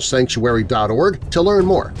wildanimalsanctuary.org to learn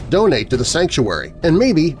more, donate to the sanctuary, and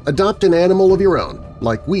maybe adopt an animal of your own,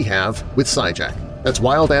 like we have with Syjack. That's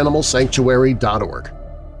wildanimalsanctuary.org.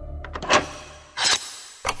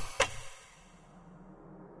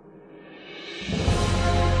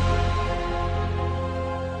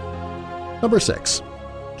 Number 6.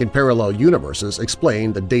 Can parallel universes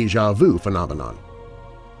explain the déjà vu phenomenon?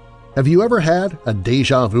 Have you ever had a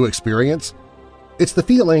déjà vu experience? It's the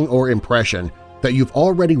feeling or impression that you've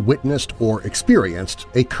already witnessed or experienced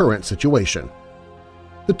a current situation.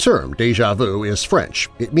 The term déjà vu is French.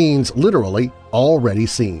 It means literally already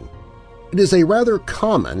seen. It is a rather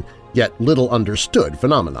common yet little understood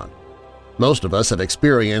phenomenon. Most of us have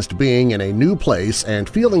experienced being in a new place and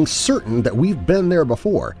feeling certain that we've been there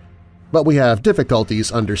before, but we have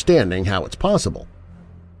difficulties understanding how it's possible.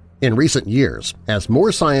 In recent years, as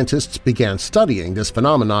more scientists began studying this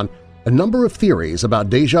phenomenon, a number of theories about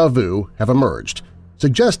déjà vu have emerged,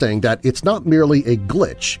 suggesting that it's not merely a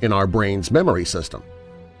glitch in our brain's memory system.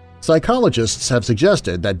 Psychologists have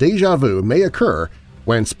suggested that déjà vu may occur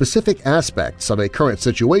when specific aspects of a current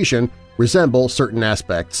situation resemble certain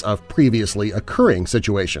aspects of previously occurring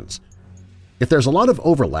situations. If there's a lot of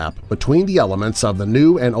overlap between the elements of the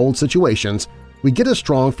new and old situations, we get a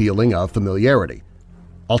strong feeling of familiarity.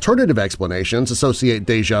 Alternative explanations associate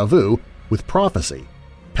déjà vu with prophecy,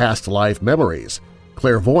 past life memories,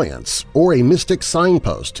 clairvoyance, or a mystic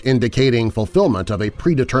signpost indicating fulfillment of a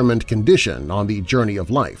predetermined condition on the journey of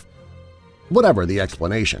life. Whatever the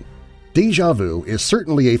explanation, déjà vu is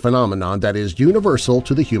certainly a phenomenon that is universal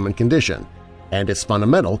to the human condition, and its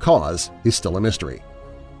fundamental cause is still a mystery.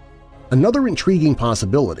 Another intriguing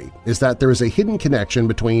possibility is that there is a hidden connection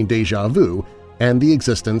between déjà vu and the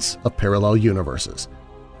existence of parallel universes.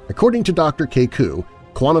 According to Dr. Keku,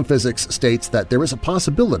 quantum physics states that there is a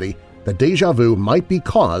possibility that déjà vu might be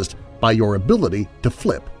caused by your ability to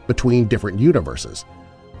flip between different universes.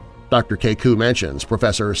 Dr. Keku mentions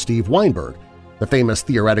Professor Steve Weinberg, the famous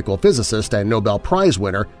theoretical physicist and Nobel Prize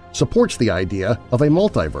winner, supports the idea of a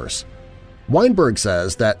multiverse. Weinberg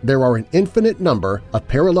says that there are an infinite number of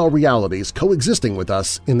parallel realities coexisting with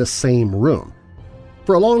us in the same room.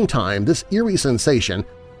 For a long time, this eerie sensation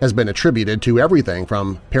has been attributed to everything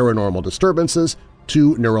from paranormal disturbances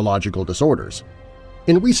to neurological disorders.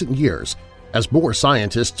 In recent years, as more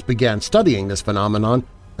scientists began studying this phenomenon,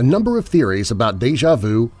 a number of theories about déjà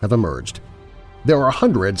vu have emerged. There are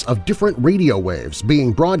hundreds of different radio waves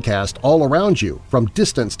being broadcast all around you from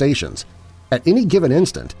distant stations. At any given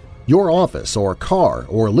instant, your office or car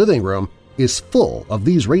or living room is full of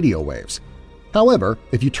these radio waves. However,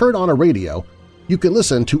 if you turn on a radio, you can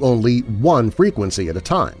listen to only one frequency at a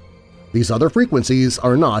time. These other frequencies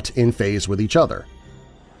are not in phase with each other.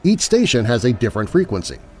 Each station has a different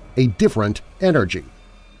frequency, a different energy.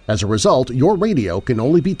 As a result, your radio can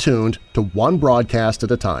only be tuned to one broadcast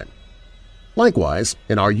at a time. Likewise,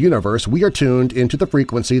 in our universe we are tuned into the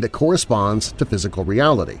frequency that corresponds to physical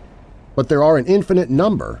reality, but there are an infinite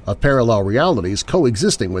number of parallel realities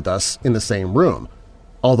coexisting with us in the same room,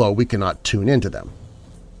 although we cannot tune into them.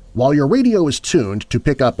 While your radio is tuned to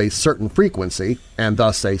pick up a certain frequency and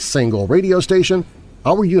thus a single radio station,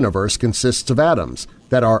 our universe consists of atoms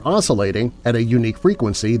that are oscillating at a unique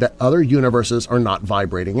frequency that other universes are not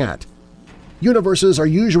vibrating at. Universes are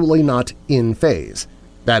usually not in phase,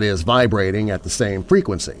 that is, vibrating at the same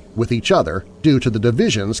frequency with each other due to the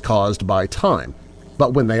divisions caused by time,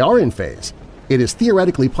 but when they are in phase, it is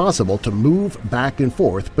theoretically possible to move back and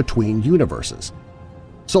forth between universes.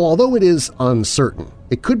 So although it is uncertain,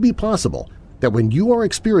 it could be possible that when you are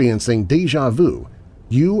experiencing déjà vu,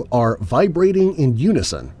 you are vibrating in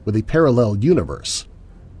unison with a parallel universe.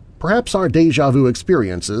 Perhaps our déjà vu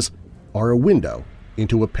experiences are a window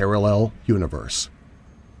into a parallel universe.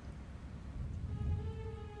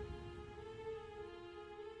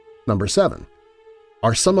 Number 7.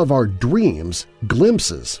 Are some of our dreams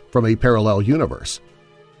glimpses from a parallel universe?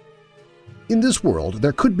 In this world,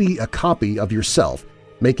 there could be a copy of yourself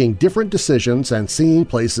making different decisions and seeing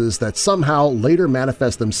places that somehow later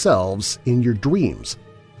manifest themselves in your dreams.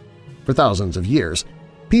 For thousands of years,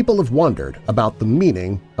 people have wondered about the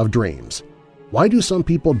meaning of dreams. Why do some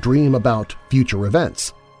people dream about future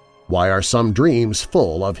events? Why are some dreams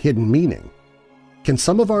full of hidden meaning? Can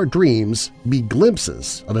some of our dreams be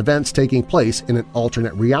glimpses of events taking place in an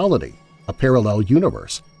alternate reality, a parallel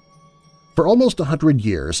universe? For almost 100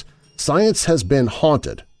 years, science has been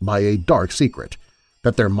haunted by a dark secret –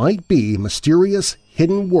 that there might be mysterious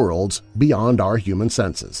hidden worlds beyond our human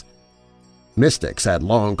senses. Mystics had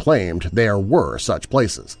long claimed there were such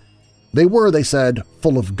places. They were, they said,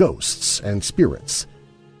 full of ghosts and spirits.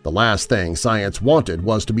 The last thing science wanted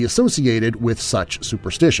was to be associated with such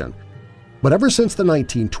superstition. But ever since the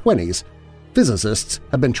 1920s, physicists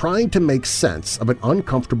have been trying to make sense of an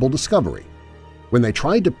uncomfortable discovery. When they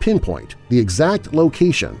tried to pinpoint the exact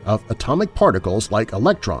location of atomic particles like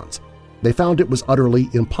electrons, they found it was utterly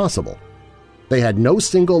impossible. They had no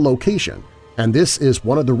single location, and this is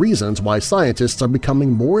one of the reasons why scientists are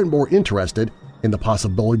becoming more and more interested in the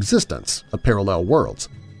possible existence of parallel worlds.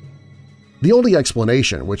 The only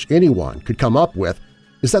explanation which anyone could come up with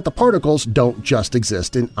is that the particles don't just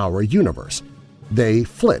exist in our universe. They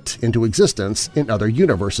flit into existence in other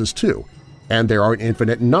universes too, and there are an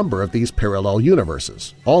infinite number of these parallel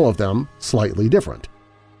universes, all of them slightly different.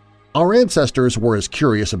 Our ancestors were as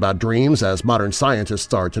curious about dreams as modern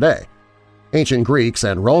scientists are today. Ancient Greeks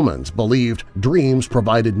and Romans believed dreams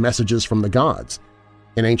provided messages from the gods.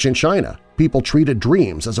 In ancient China, people treated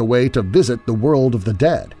dreams as a way to visit the world of the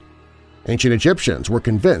dead. Ancient Egyptians were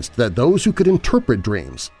convinced that those who could interpret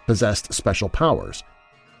dreams possessed special powers.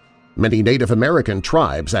 Many Native American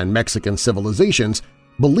tribes and Mexican civilizations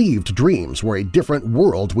believed dreams were a different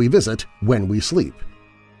world we visit when we sleep.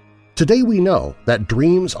 Today we know that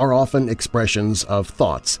dreams are often expressions of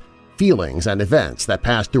thoughts, feelings, and events that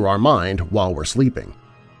pass through our mind while we're sleeping.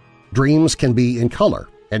 Dreams can be in color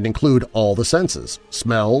and include all the senses –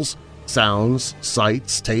 smells, sounds,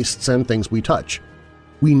 sights, tastes, and things we touch.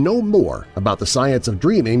 We know more about the science of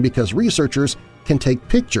dreaming because researchers can take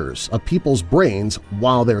pictures of people's brains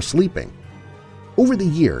while they're sleeping. Over the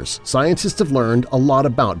years, scientists have learned a lot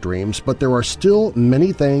about dreams, but there are still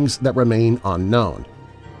many things that remain unknown.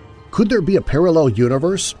 Could there be a parallel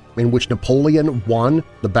universe in which Napoleon won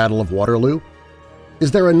the Battle of Waterloo?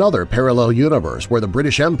 Is there another parallel universe where the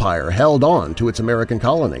British Empire held on to its American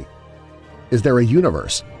colony? Is there a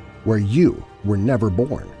universe where you were never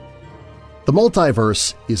born? The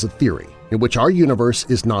multiverse is a theory in which our universe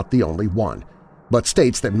is not the only one, but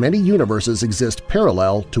states that many universes exist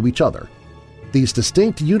parallel to each other. These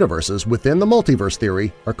distinct universes within the multiverse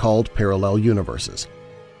theory are called parallel universes.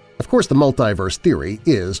 Of course, the multiverse theory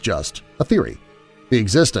is just a theory. The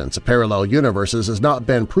existence of parallel universes has not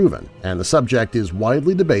been proven, and the subject is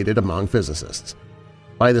widely debated among physicists.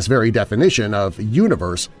 By this very definition of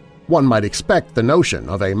universe, one might expect the notion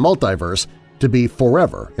of a multiverse to be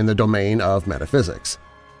forever in the domain of metaphysics.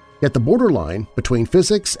 Yet the borderline between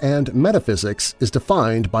physics and metaphysics is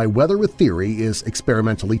defined by whether a theory is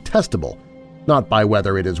experimentally testable, not by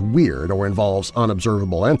whether it is weird or involves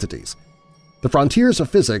unobservable entities. The frontiers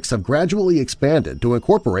of physics have gradually expanded to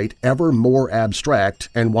incorporate ever more abstract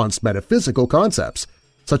and once metaphysical concepts,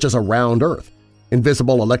 such as a round Earth,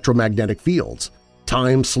 invisible electromagnetic fields,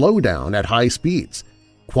 time slowdown at high speeds,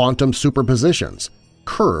 quantum superpositions,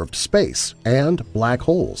 curved space, and black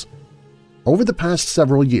holes. Over the past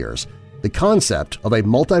several years, the concept of a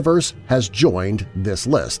multiverse has joined this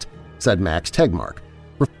list, said Max Tegmark,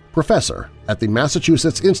 professor at the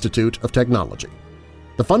Massachusetts Institute of Technology.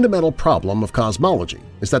 The fundamental problem of cosmology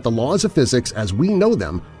is that the laws of physics as we know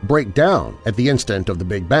them break down at the instant of the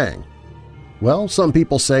Big Bang. Well, some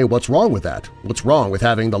people say, what's wrong with that? What's wrong with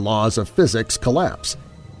having the laws of physics collapse?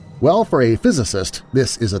 Well, for a physicist,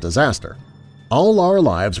 this is a disaster. All our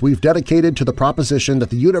lives we've dedicated to the proposition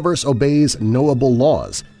that the universe obeys knowable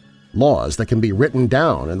laws, laws that can be written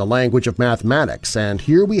down in the language of mathematics, and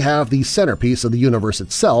here we have the centerpiece of the universe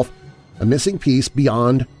itself, a missing piece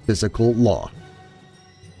beyond physical law.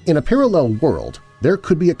 In a parallel world, there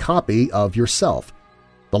could be a copy of yourself.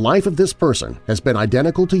 The life of this person has been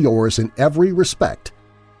identical to yours in every respect.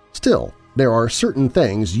 Still, there are certain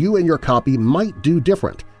things you and your copy might do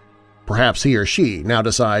different. Perhaps he or she now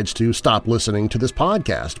decides to stop listening to this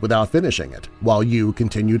podcast without finishing it while you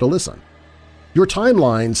continue to listen. Your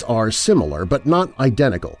timelines are similar but not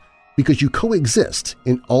identical because you coexist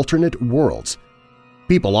in alternate worlds.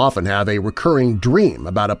 People often have a recurring dream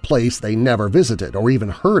about a place they never visited or even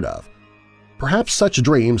heard of. Perhaps such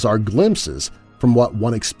dreams are glimpses from what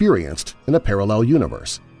one experienced in a parallel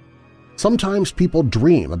universe. Sometimes people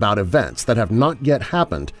dream about events that have not yet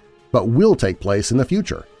happened but will take place in the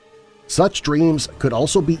future. Such dreams could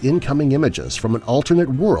also be incoming images from an alternate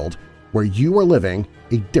world where you are living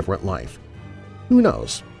a different life. Who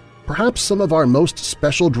knows? Perhaps some of our most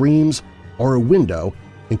special dreams are a window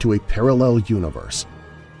into a parallel universe.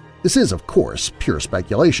 This is, of course, pure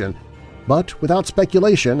speculation, but without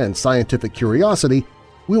speculation and scientific curiosity,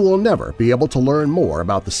 we will never be able to learn more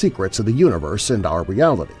about the secrets of the universe and our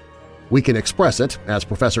reality. We can express it, as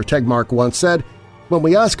Professor Tegmark once said, when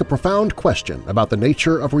we ask a profound question about the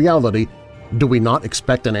nature of reality, do we not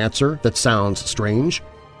expect an answer that sounds strange?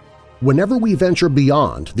 Whenever we venture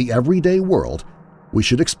beyond the everyday world, we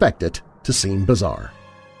should expect it to seem bizarre.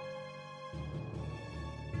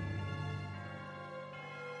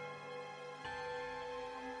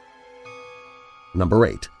 Number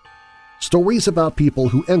 8. Stories about people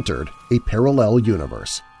who entered a parallel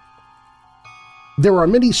universe. There are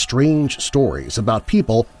many strange stories about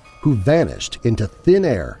people who vanished into thin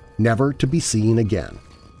air, never to be seen again.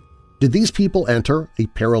 Did these people enter a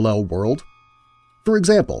parallel world? For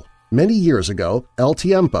example, many years ago, El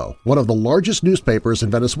Tiempo, one of the largest newspapers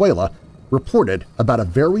in Venezuela, reported about a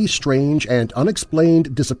very strange and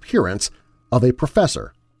unexplained disappearance of a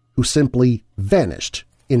professor who simply vanished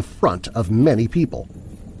in front of many people.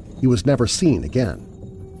 He was never seen again.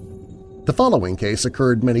 The following case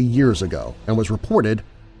occurred many years ago and was reported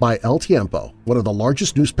by El Tiempo, one of the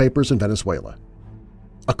largest newspapers in Venezuela.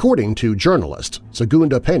 According to journalist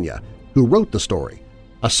Segunda Peña, who wrote the story,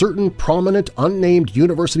 a certain prominent unnamed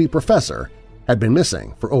university professor had been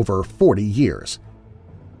missing for over 40 years.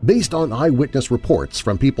 Based on eyewitness reports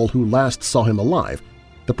from people who last saw him alive,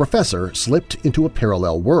 the professor slipped into a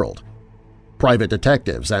parallel world. Private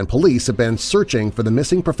detectives and police have been searching for the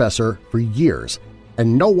missing professor for years,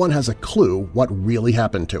 and no one has a clue what really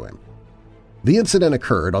happened to him. The incident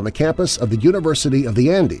occurred on the campus of the University of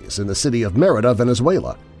the Andes in the city of Mérida,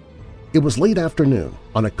 Venezuela. It was late afternoon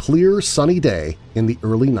on a clear, sunny day in the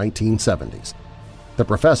early 1970s. The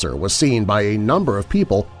professor was seen by a number of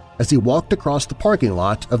people as he walked across the parking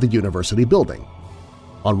lot of the university building.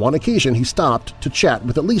 On one occasion, he stopped to chat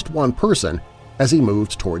with at least one person as he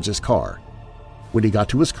moved towards his car. When he got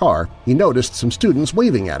to his car, he noticed some students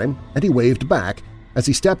waving at him, and he waved back as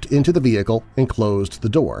he stepped into the vehicle and closed the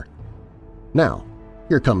door. Now,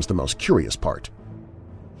 here comes the most curious part.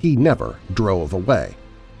 He never drove away.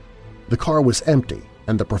 The car was empty,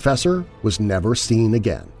 and the professor was never seen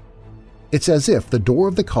again. It's as if the door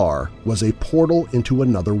of the car was a portal into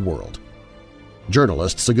another world.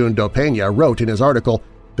 Journalist Segundo Peña wrote in his article,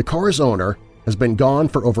 "The car's owner has been gone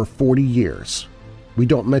for over 40 years. We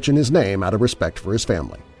don't mention his name out of respect for his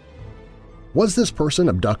family." Was this person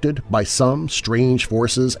abducted by some strange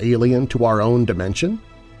forces alien to our own dimension?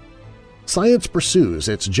 Science pursues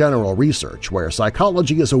its general research where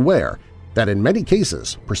psychology is aware that in many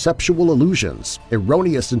cases perceptual illusions,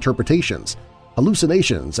 erroneous interpretations,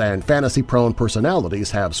 hallucinations, and fantasy-prone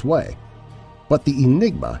personalities have sway. But the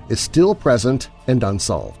enigma is still present and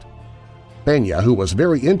unsolved. Peña, who was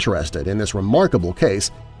very interested in this remarkable case,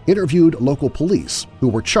 interviewed local police who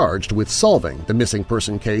were charged with solving the missing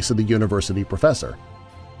person case of the university professor.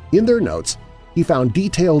 In their notes, he found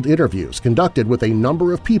detailed interviews conducted with a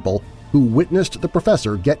number of people who witnessed the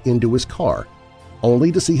professor get into his car,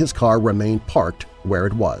 only to see his car remain parked where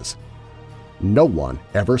it was. No one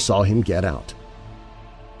ever saw him get out.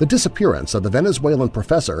 The disappearance of the Venezuelan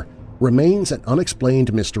professor remains an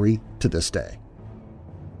unexplained mystery to this day.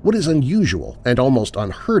 What is unusual and almost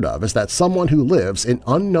unheard of is that someone who lives in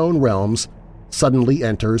unknown realms suddenly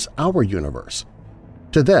enters our universe.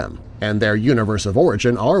 To them and their universe of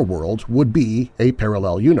origin, our world would be a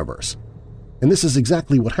parallel universe. And this is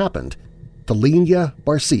exactly what happened to Lenia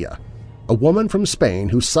Barcia, a woman from Spain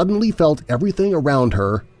who suddenly felt everything around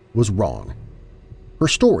her was wrong. Her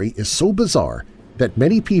story is so bizarre that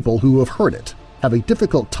many people who have heard it have a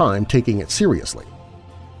difficult time taking it seriously.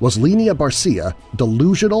 Was Lenia Barcia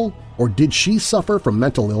delusional, or did she suffer from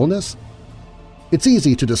mental illness? It's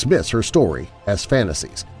easy to dismiss her story as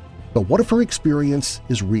fantasies, but what if her experience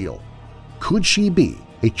is real? Could she be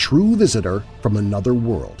a true visitor from another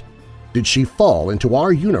world? Did she fall into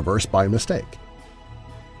our universe by mistake?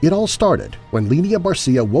 It all started when Lenia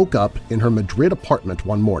Barcia woke up in her Madrid apartment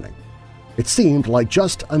one morning. It seemed like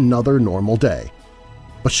just another normal day,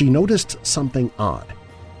 but she noticed something odd.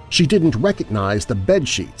 She didn't recognize the bed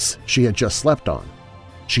sheets she had just slept on.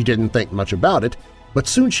 She didn't think much about it, but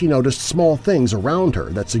soon she noticed small things around her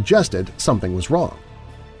that suggested something was wrong.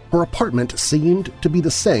 Her apartment seemed to be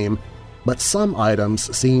the same, but some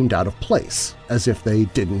items seemed out of place, as if they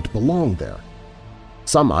didn't belong there.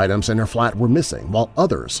 Some items in her flat were missing, while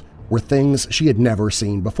others were things she had never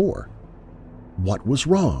seen before. What was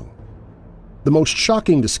wrong? The most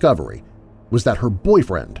shocking discovery was that her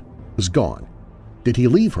boyfriend was gone. Did he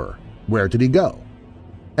leave her? Where did he go?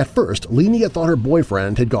 At first, Lenia thought her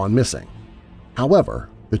boyfriend had gone missing. However,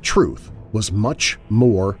 the truth was much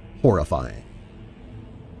more horrifying.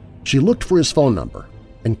 She looked for his phone number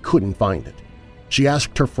and couldn't find it. She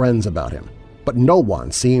asked her friends about him, but no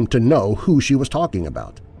one seemed to know who she was talking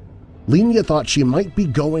about. Lenia thought she might be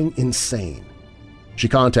going insane. She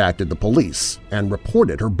contacted the police and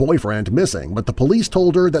reported her boyfriend missing, but the police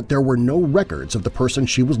told her that there were no records of the person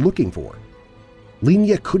she was looking for.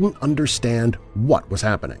 Lenia couldn't understand what was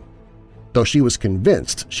happening. Though she was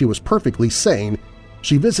convinced she was perfectly sane,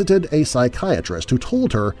 she visited a psychiatrist who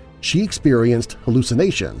told her she experienced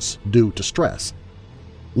hallucinations due to stress.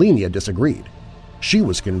 Lenia disagreed. She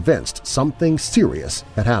was convinced something serious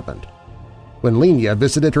had happened. When Lenia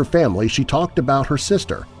visited her family, she talked about her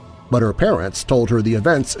sister, but her parents told her the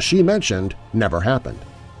events she mentioned never happened.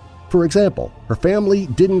 For example, her family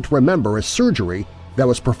didn't remember a surgery that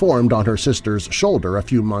was performed on her sister's shoulder a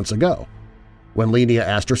few months ago. When Lenia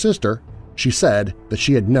asked her sister, she said that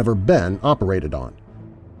she had never been operated on.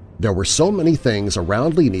 There were so many things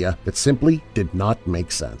around Lenia that simply did not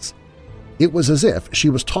make sense. It was as if she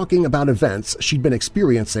was talking about events she'd been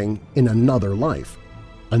experiencing in another life,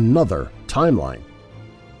 another timeline.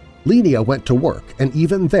 Lenia went to work, and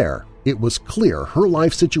even there, it was clear her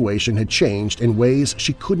life situation had changed in ways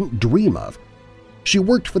she couldn't dream of. She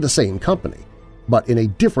worked for the same company, but in a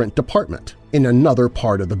different department, in another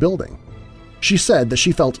part of the building. She said that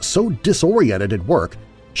she felt so disoriented at work,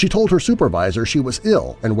 she told her supervisor she was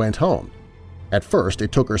ill and went home. At first,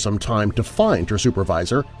 it took her some time to find her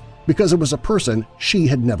supervisor because it was a person she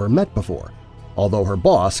had never met before, although her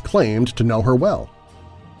boss claimed to know her well.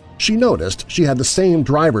 She noticed she had the same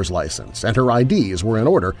driver's license and her IDs were in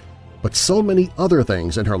order, but so many other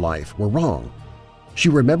things in her life were wrong. She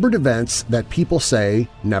remembered events that people say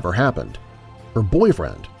never happened. Her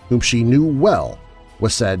boyfriend, whom she knew well,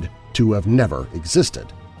 was said to have never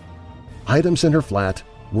existed. Items in her flat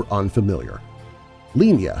were unfamiliar.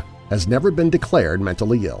 Lenia has never been declared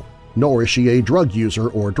mentally ill, nor is she a drug user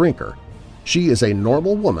or drinker. She is a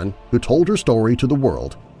normal woman who told her story to the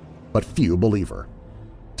world, but few believe her.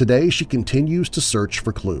 Today she continues to search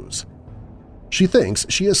for clues. She thinks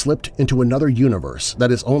she has slipped into another universe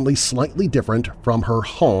that is only slightly different from her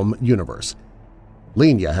home universe.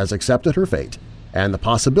 Lenia has accepted her fate and the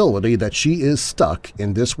possibility that she is stuck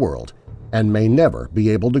in this world and may never be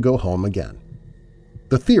able to go home again.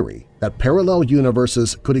 The theory that parallel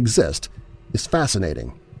universes could exist is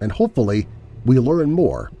fascinating, and hopefully we learn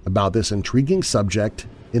more about this intriguing subject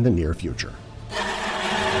in the near future.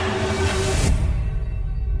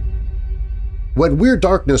 When Weird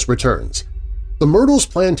Darkness returns, the Myrtles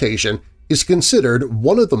Plantation is considered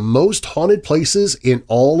one of the most haunted places in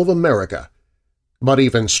all of America. But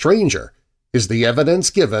even stranger is the evidence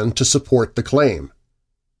given to support the claim.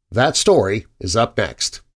 That story is up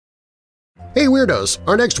next. Hey Weirdos!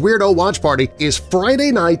 Our next Weirdo Watch Party is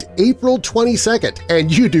Friday night, April 22nd,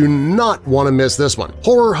 and you do not want to miss this one.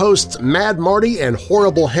 Horror hosts Mad Marty and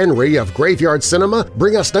Horrible Henry of Graveyard Cinema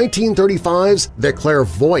bring us 1935's The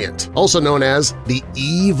Clairvoyant, also known as The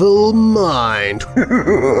Evil Mind.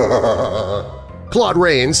 Claude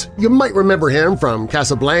Rains, you might remember him from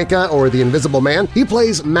Casablanca or The Invisible Man. He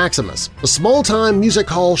plays Maximus, a small-time music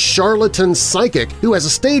hall charlatan psychic who has a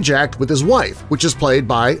stage act with his wife, which is played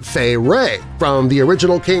by Fay Wray. From the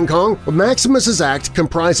original King Kong, Maximus's act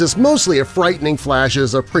comprises mostly of frightening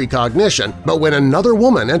flashes of precognition, but when another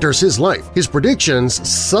woman enters his life, his predictions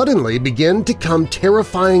suddenly begin to come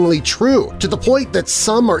terrifyingly true, to the point that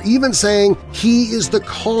some are even saying he is the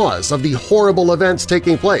cause of the horrible events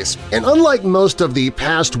taking place. And unlike most of the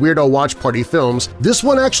past Weirdo Watch Party films, this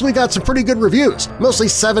one actually got some pretty good reviews, mostly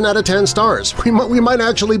 7 out of 10 stars. We might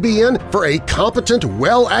actually be in for a competent,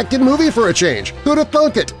 well-acted movie for a change. Who'd have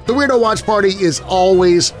thunk it? The Weirdo Watch Party is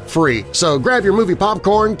always free, so grab your movie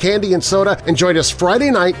popcorn, candy, and soda and join us Friday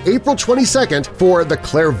night, April 22nd for The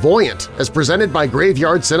Clairvoyant, as presented by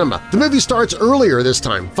Graveyard Cinema. The movie starts earlier this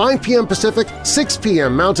time, 5 p.m. Pacific, 6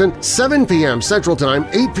 p.m. Mountain, 7 p.m. Central Time,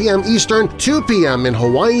 8 p.m. Eastern, 2 p.m. in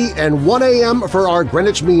Hawaii, and 1 a.m. for our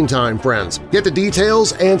Greenwich Mean Time friends. Get the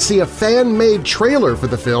details and see a fan-made trailer for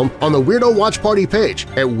the film on the Weirdo Watch Party page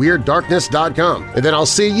at WeirdDarkness.com. And then I'll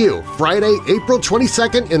see you Friday, April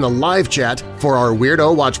 22nd in the live chat for our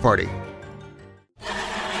Weirdo Watch Party.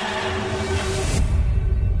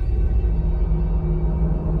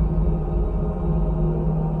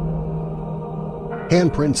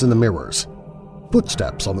 Handprints in the mirrors,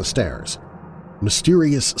 footsteps on the stairs,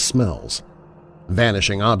 mysterious smells,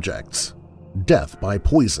 vanishing objects, death by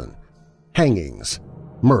poison, hangings,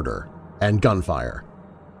 murder, and gunfire.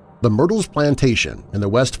 The Myrtles Plantation in the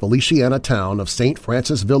West Feliciana town of St.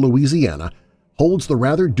 Francisville, Louisiana, holds the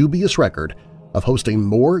rather dubious record of hosting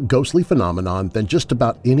more ghostly phenomenon than just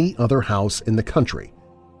about any other house in the country.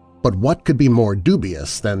 But what could be more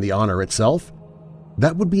dubious than the honor itself?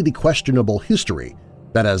 That would be the questionable history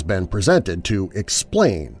that has been presented to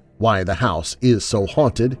explain why the house is so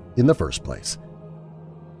haunted in the first place.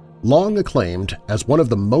 Long acclaimed as one of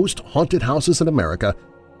the most haunted houses in America,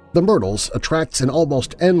 the Myrtles attracts an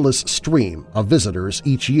almost endless stream of visitors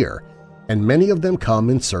each year, and many of them come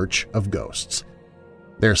in search of ghosts.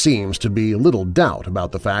 There seems to be little doubt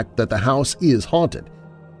about the fact that the house is haunted.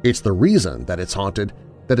 It's the reason that it's haunted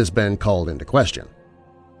that has been called into question.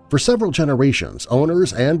 For several generations,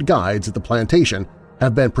 owners and guides at the plantation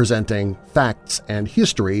have been presenting facts and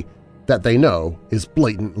history that they know is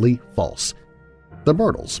blatantly false. The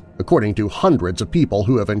Myrtles, according to hundreds of people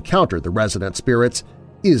who have encountered the resident spirits,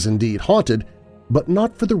 is indeed haunted, but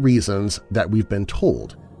not for the reasons that we've been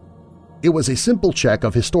told. It was a simple check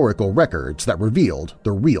of historical records that revealed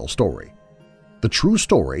the real story. The true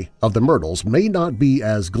story of the Myrtles may not be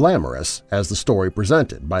as glamorous as the story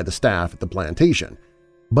presented by the staff at the plantation,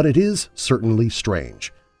 but it is certainly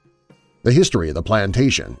strange. The history of the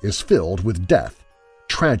plantation is filled with death,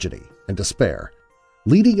 tragedy, and despair,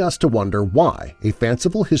 leading us to wonder why a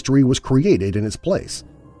fanciful history was created in its place.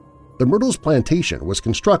 The Myrtles Plantation was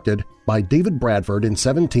constructed by David Bradford in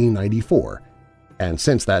 1794, and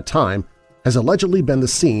since that time has allegedly been the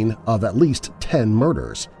scene of at least 10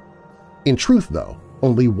 murders. In truth, though,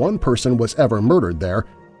 only one person was ever murdered there,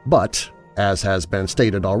 but, as has been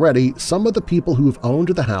stated already, some of the people who've owned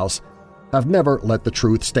the house have never let the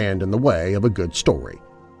truth stand in the way of a good story.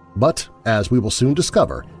 But, as we will soon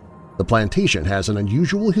discover, the plantation has an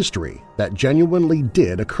unusual history that genuinely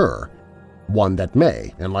did occur, one that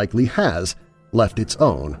may, and likely has, left its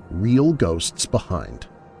own real ghosts behind.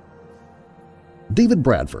 David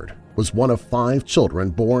Bradford was one of 5 children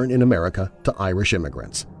born in America to Irish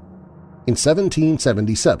immigrants. In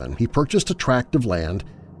 1777, he purchased a tract of land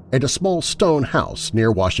and a small stone house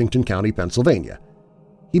near Washington County, Pennsylvania.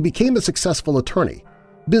 He became a successful attorney,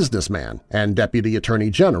 businessman, and deputy attorney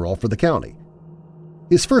general for the county.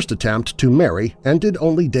 His first attempt to marry ended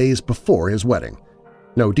only days before his wedding.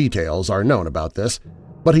 No details are known about this,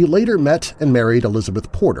 but he later met and married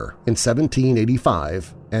Elizabeth Porter in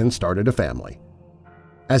 1785 and started a family.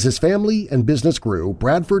 As his family and business grew,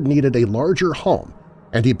 Bradford needed a larger home,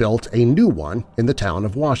 and he built a new one in the town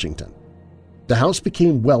of Washington. The house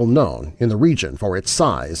became well known in the region for its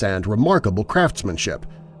size and remarkable craftsmanship,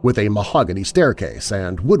 with a mahogany staircase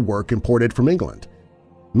and woodwork imported from England.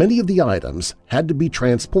 Many of the items had to be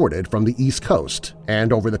transported from the East Coast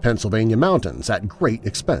and over the Pennsylvania mountains at great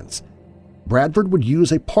expense. Bradford would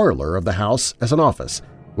use a parlor of the house as an office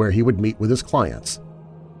where he would meet with his clients.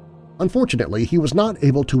 Unfortunately, he was not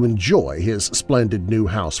able to enjoy his splendid new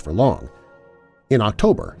house for long. In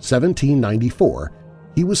October 1794,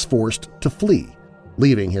 he was forced to flee,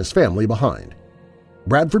 leaving his family behind.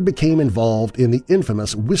 Bradford became involved in the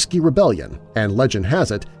infamous Whiskey Rebellion, and legend has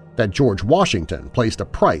it that George Washington placed a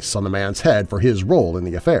price on the man's head for his role in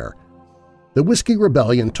the affair. The Whiskey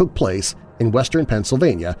Rebellion took place in western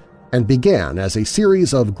Pennsylvania and began as a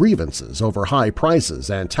series of grievances over high prices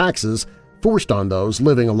and taxes forced on those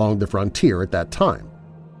living along the frontier at that time.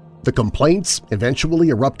 The complaints eventually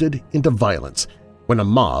erupted into violence when a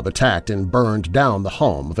mob attacked and burned down the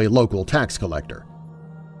home of a local tax collector.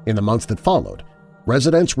 In the months that followed,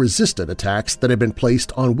 residents resisted attacks that had been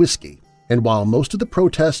placed on whiskey, and while most of the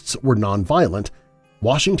protests were nonviolent,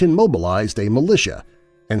 Washington mobilized a militia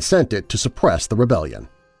and sent it to suppress the rebellion.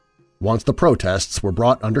 Once the protests were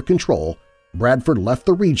brought under control, Bradford left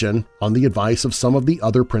the region on the advice of some of the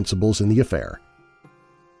other principals in the affair.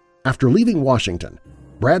 After leaving Washington,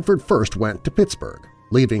 Bradford first went to Pittsburgh.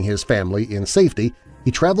 Leaving his family in safety,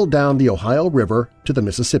 he traveled down the Ohio River to the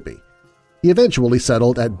Mississippi. He eventually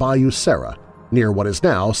settled at Bayou Sara, near what is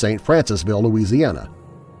now St. Francisville, Louisiana.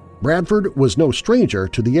 Bradford was no stranger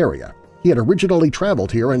to the area. He had originally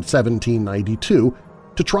traveled here in 1792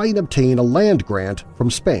 to try and obtain a land grant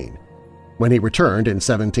from Spain. When he returned in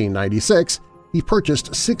 1796, he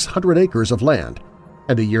purchased 600 acres of land,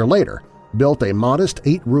 and a year later built a modest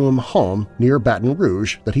 8-room home near Baton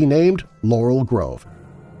Rouge that he named Laurel Grove.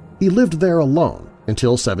 He lived there alone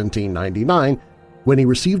until 1799, when he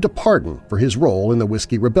received a pardon for his role in the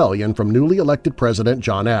Whiskey Rebellion from newly elected President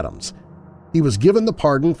John Adams. He was given the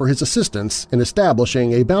pardon for his assistance in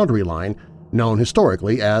establishing a boundary line known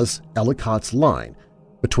historically as Ellicott's Line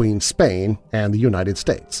between Spain and the United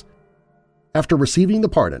States. After receiving the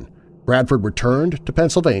pardon, Bradford returned to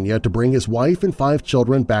Pennsylvania to bring his wife and 5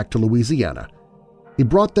 children back to Louisiana. He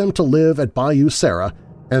brought them to live at Bayou Sara,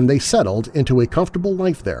 and they settled into a comfortable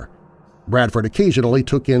life there. Bradford occasionally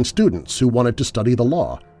took in students who wanted to study the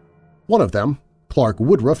law. One of them, Clark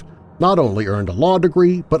Woodruff, not only earned a law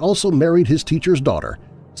degree but also married his teacher's daughter,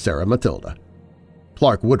 Sarah Matilda.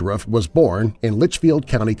 Clark Woodruff was born in Litchfield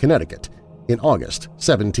County, Connecticut, in August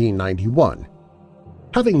 1791.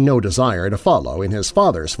 Having no desire to follow in his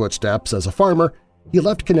father's footsteps as a farmer, he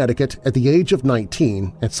left Connecticut at the age of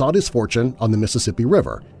 19 and sought his fortune on the Mississippi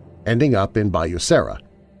River, ending up in Bayou Sara.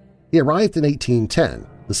 He arrived in 1810,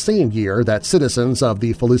 the same year that citizens of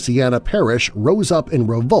the Feliciana Parish rose up in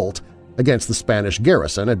revolt against the Spanish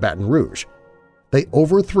garrison at Baton Rouge. They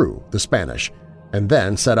overthrew the Spanish and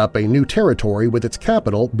then set up a new territory with its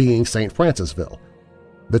capital being St. Francisville.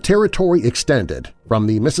 The territory extended from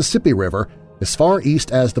the Mississippi River as far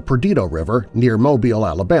east as the Perdido River near Mobile,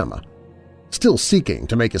 Alabama. Still seeking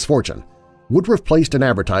to make his fortune, Woodruff placed an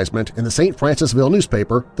advertisement in the St. Francisville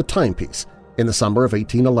newspaper, The Timepiece, in the summer of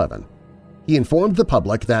 1811. He informed the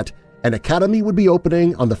public that an academy would be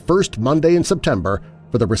opening on the first Monday in September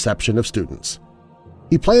for the reception of students.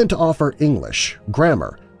 He planned to offer English,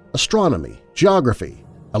 grammar, astronomy, geography,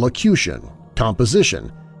 elocution,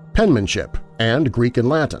 composition, penmanship, and Greek and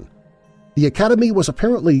Latin. The academy was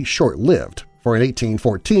apparently short-lived, for in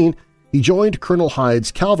 1814 he joined Colonel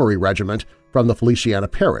Hyde's cavalry regiment from the Feliciana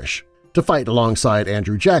Parish to fight alongside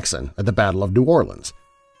Andrew Jackson at the Battle of New Orleans.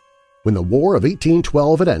 When the War of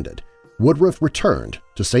 1812 had ended, Woodruff returned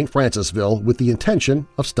to St. Francisville with the intention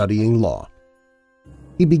of studying law.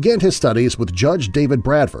 He began his studies with Judge David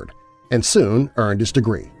Bradford and soon earned his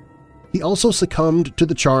degree. He also succumbed to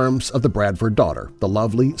the charms of the Bradford daughter, the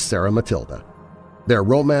lovely Sarah Matilda. Their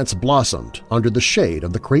romance blossomed under the shade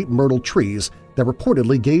of the crepe myrtle trees that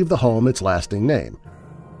reportedly gave the home its lasting name.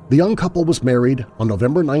 The young couple was married on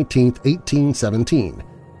November 19, 1817,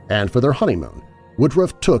 and for their honeymoon,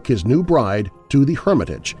 Woodruff took his new bride to the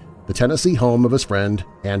Hermitage, the Tennessee home of his friend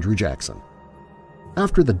Andrew Jackson.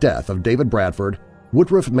 After the death of David Bradford,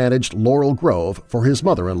 Woodruff managed Laurel Grove for his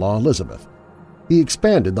mother-in-law Elizabeth. He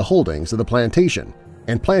expanded the holdings of the plantation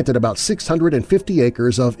and planted about 650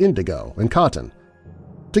 acres of indigo and cotton.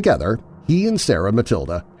 Together, he and Sarah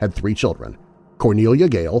Matilda had 3 children, Cornelia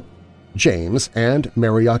Gale, James, and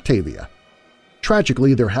Mary Octavia.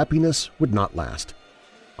 Tragically, their happiness would not last.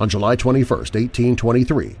 On July 21,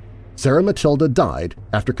 1823, Sarah Matilda died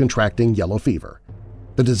after contracting yellow fever.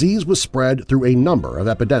 The disease was spread through a number of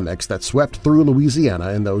epidemics that swept through Louisiana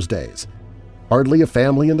in those days. Hardly a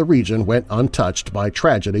family in the region went untouched by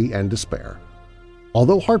tragedy and despair.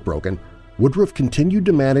 Although heartbroken, Woodruff continued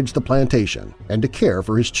to manage the plantation and to care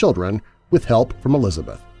for his children with help from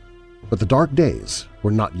Elizabeth. But the dark days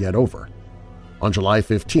were not yet over. On July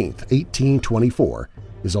 15, 1824,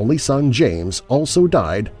 his only son James also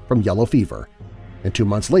died from yellow fever, and 2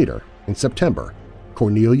 months later, in September,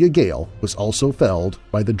 Cornelia Gale was also felled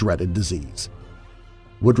by the dreaded disease.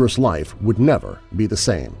 Woodruff's life would never be the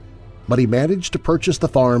same, but he managed to purchase the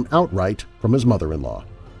farm outright from his mother-in-law.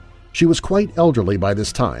 She was quite elderly by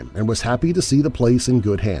this time and was happy to see the place in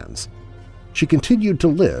good hands. She continued to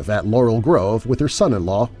live at Laurel Grove with her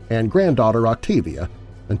son-in-law and granddaughter Octavia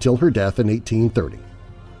until her death in 1830.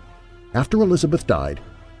 After Elizabeth died,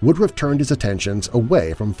 Woodruff turned his attentions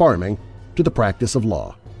away from farming to the practice of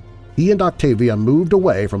law. He and Octavia moved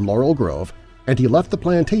away from Laurel Grove, and he left the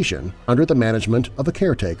plantation under the management of a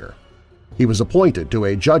caretaker. He was appointed to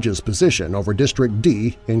a judge's position over District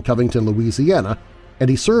D in Covington, Louisiana, and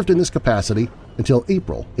he served in this capacity until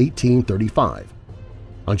April 1835.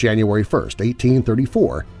 On January 1,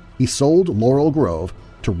 1834, he sold Laurel Grove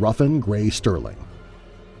to Ruffin Gray Sterling.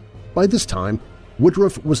 By this time,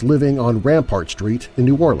 Woodruff was living on Rampart Street in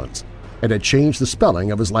New Orleans and had changed the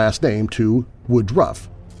spelling of his last name to Woodruff.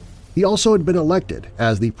 He also had been elected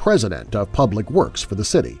as the president of Public Works for the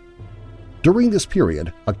city. During this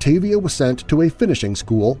period, Octavia was sent to a finishing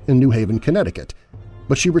school in New Haven, Connecticut,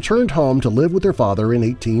 but she returned home to live with her father in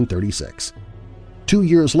 1836. 2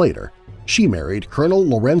 years later, she married Colonel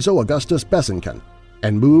Lorenzo Augustus Besançon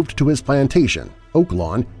and moved to his plantation, Oak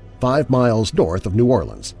Lawn, 5 miles north of New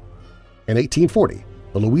Orleans. In 1840,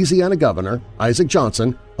 the Louisiana governor, Isaac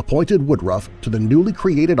Johnson, appointed Woodruff to the newly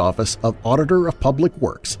created office of Auditor of Public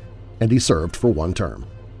Works, and he served for 1 term.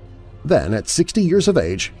 Then, at 60 years of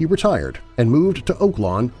age, he retired and moved to Oak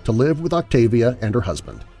Lawn to live with Octavia and her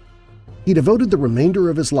husband. He devoted the remainder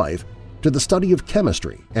of his life to the study of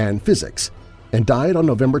chemistry and physics and died on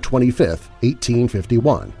November 25,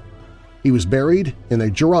 1851. He was buried in the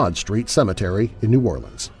Girard Street Cemetery in New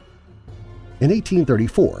Orleans. In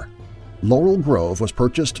 1834, Laurel Grove was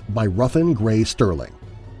purchased by Ruffin Gray Sterling.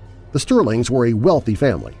 The Sterlings were a wealthy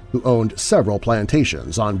family who owned several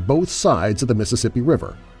plantations on both sides of the Mississippi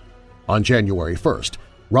River. On January 1st,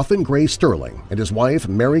 Ruffin Gray Sterling and his wife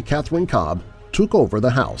Mary Catherine Cobb took over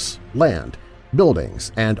the house, land,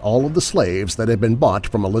 buildings, and all of the slaves that had been bought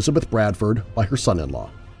from Elizabeth Bradford by her son-in-law.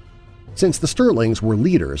 Since the Sterlings were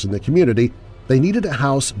leaders in the community, they needed a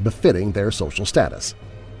house befitting their social status.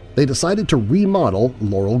 They decided to remodel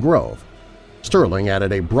Laurel Grove. Sterling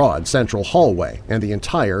added a broad central hallway and the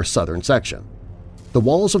entire southern section. The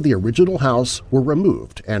walls of the original house were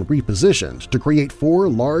removed and repositioned to create 4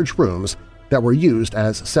 large rooms that were used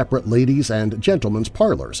as separate ladies' and gentlemen's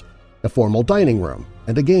parlors, a formal dining room,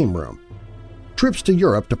 and a game room. Trips to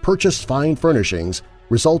Europe to purchase fine furnishings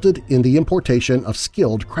resulted in the importation of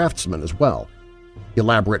skilled craftsmen as well.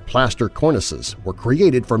 Elaborate plaster cornices were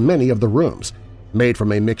created for many of the rooms, made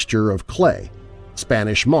from a mixture of clay,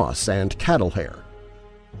 Spanish moss, and cattle hair.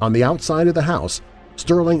 On the outside of the house,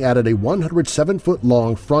 Sterling added a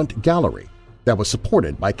 107-foot-long front gallery that was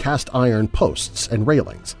supported by cast-iron posts and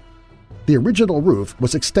railings. The original roof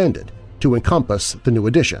was extended to encompass the new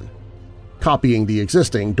addition, copying the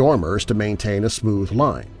existing dormers to maintain a smooth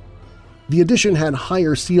line. The addition had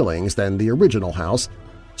higher ceilings than the original house,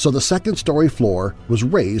 so the second-story floor was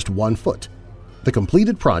raised 1 foot. The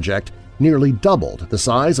completed project nearly doubled the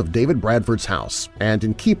size of David Bradford's house, and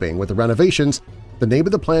in keeping with the renovations, the name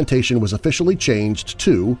of the plantation was officially changed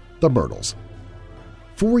to the MYRTLES.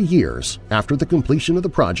 4 years after the completion of the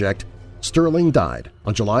project, Sterling died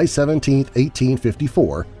on July 17,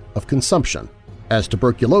 1854, of consumption, as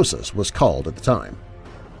tuberculosis was called at the time.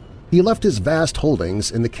 He left his vast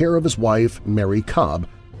holdings in the care of his wife, Mary Cobb,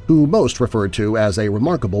 who most referred to as a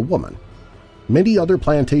remarkable woman. Many other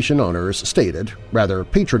plantation owners stated, rather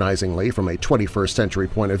patronizingly from a 21st century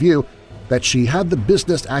point of view, that she had the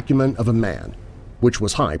business acumen of a man, which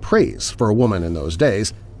was high praise for a woman in those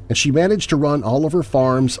days, and she managed to run all of her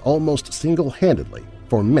farms almost single-handedly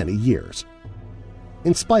for many years.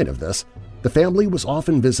 In spite of this, the family was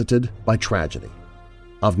often visited by tragedy.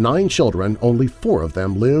 Of 9 children, only 4 of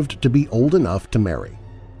them lived to be old enough to marry.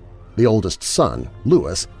 The oldest son,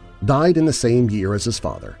 Louis, died in the same year as his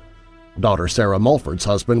father. Daughter Sarah Mulford's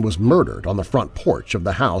husband was murdered on the front porch of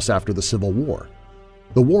the house after the Civil War.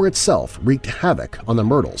 The war itself wreaked havoc on the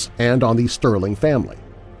Myrtles and on the Sterling family.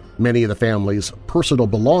 Many of the family's personal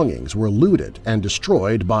belongings were looted and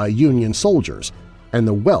destroyed by Union soldiers, and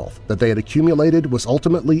the wealth that they had accumulated was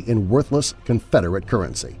ultimately in worthless Confederate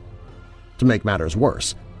currency. To make matters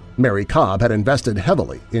worse, Mary Cobb had invested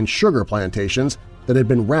heavily in sugar plantations that had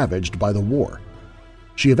been ravaged by the war.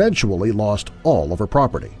 She eventually lost all of her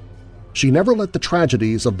property. She never let the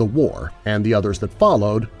tragedies of the war and the others that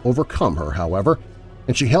followed overcome her, however,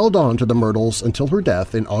 and she held on to the Myrtles until her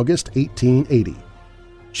death in August 1880.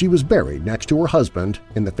 She was buried next to her husband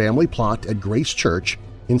in the family plot at Grace Church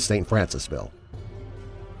in St. Francisville.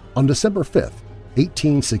 On December 5,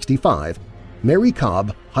 1865, Mary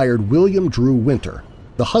Cobb hired William Drew Winter,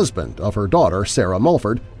 the husband of her daughter Sarah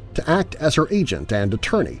Mulford, to act as her agent and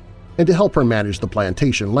attorney and to help her manage the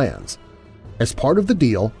plantation lands. As part of the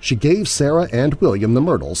deal, she gave Sarah and William the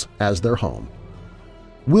Myrtles as their home.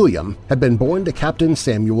 William had been born to Captain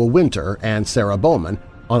Samuel Winter and Sarah Bowman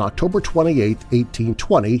on October 28,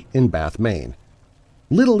 1820 in Bath, Maine.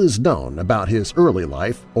 Little is known about his early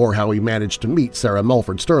life or how he managed to meet Sarah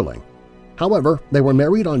Mulford Sterling. However, they were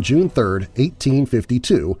married on June 3,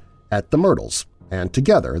 1852 at the Myrtles, and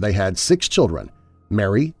together they had 6 children –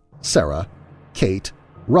 Mary, Sarah, Kate,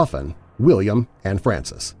 Ruffin, William, and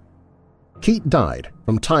Francis. Kate died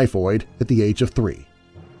from typhoid at the age of 3.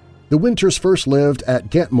 The Winters first lived at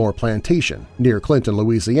Gentmore Plantation near Clinton,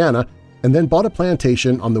 Louisiana, and then bought a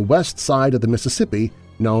plantation on the west side of the Mississippi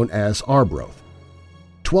known as Arbroath.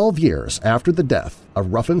 12 years after the death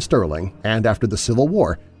of Ruffin Sterling and after the Civil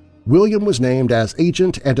War, William was named as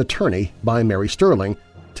agent and attorney by Mary Sterling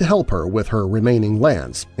to help her with her remaining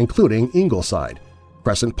lands, including Ingleside,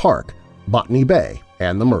 Crescent Park, Botany Bay,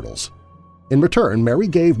 and the Myrtles. In return, Mary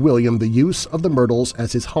gave William the use of the Myrtles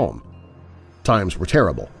as his home. Times were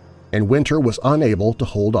terrible, and Winter was unable to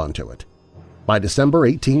hold on to it. By December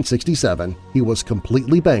 1867, he was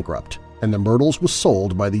completely bankrupt, and the Myrtles was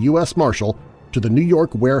sold by the U.S. Marshal to the New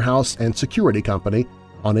York Warehouse and Security Company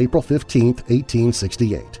on April 15,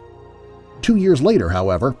 1868. 2 years later,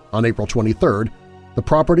 however, on April 23rd, the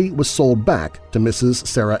property was sold back to Mrs.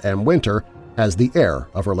 Sarah M. Winter as the heir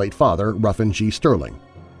of her late father, Ruffin G. Sterling.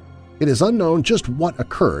 It is unknown just what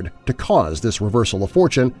occurred to cause this reversal of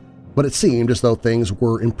fortune, but it seemed as though things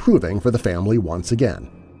were improving for the family once again.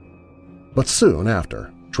 But soon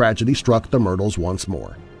after, tragedy struck the Myrtles once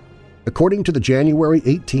more. According to the January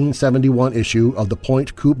 1871 issue of the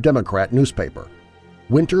Point Coupe Democrat newspaper,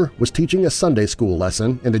 Winter was teaching a Sunday school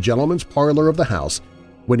lesson in the gentleman's parlor of the house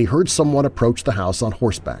when he heard someone approach the house on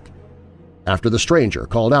horseback. After the stranger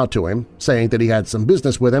called out to him, saying that he had some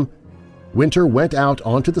business with him, Winter went out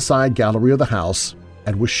onto the side gallery of the house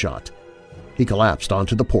and was shot. He collapsed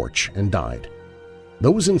onto the porch and died.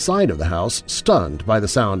 Those inside of the house, stunned by the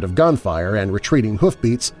sound of gunfire and retreating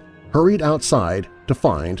hoofbeats, hurried outside to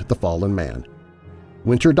find the fallen man.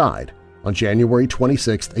 Winter died on January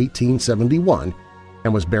 26, 1871,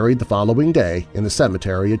 and was buried the following day in the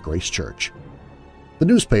cemetery at Grace Church. The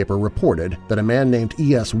newspaper reported that a man named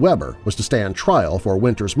E.S. Weber was to stand trial for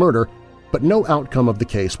Winter's murder, but no outcome of the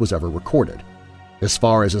case was ever recorded. As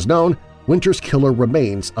far as is known, Winter's killer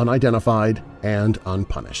remains unidentified and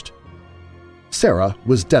unpunished. Sarah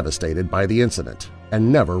was devastated by the incident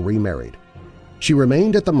and never remarried. She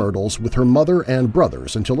remained at the Myrtles with her mother and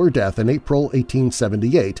brothers until her death in April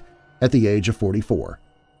 1878 at the age of 44.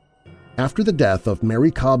 After the death of Mary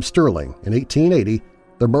Cobb Sterling in 1880,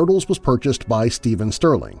 the Myrtles was purchased by Stephen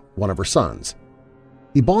Sterling, one of her sons.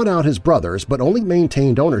 He bought out his brothers but only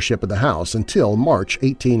maintained ownership of the house until March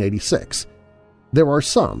 1886. There are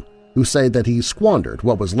some who say that he squandered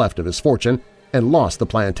what was left of his fortune and lost the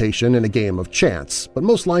plantation in a game of chance, but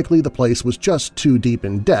most likely the place was just too deep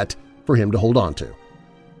in debt for him to hold on to.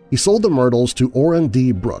 He sold the Myrtles to Orrin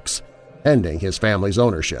D. Brooks, ending his family's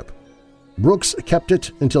ownership. Brooks kept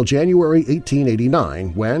it until January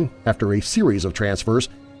 1889 when, after a series of transfers,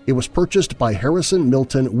 it was purchased by Harrison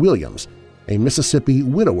Milton Williams, a Mississippi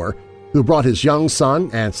widower who brought his young son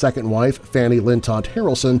and second wife Fanny Lintott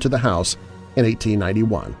Harrelson to the house in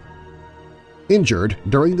 1891. Injured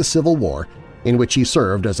during the Civil War, in which he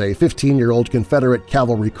served as a 15-year-old Confederate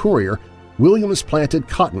cavalry courier, Williams planted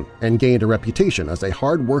cotton and gained a reputation as a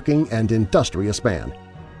hard-working and industrious man.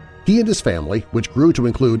 He and his family, which grew to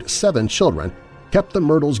include 7 children, kept the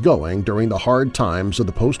Myrtles going during the hard times of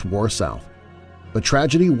the post-war South. But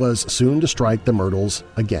tragedy was soon to strike the Myrtles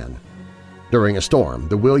again. During a storm,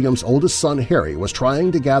 the Williams' oldest son Harry was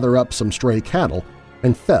trying to gather up some stray cattle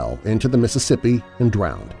and fell into the Mississippi and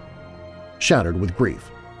drowned. Shattered with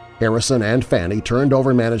grief, Harrison and Fanny turned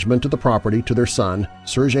over management of the property to their son,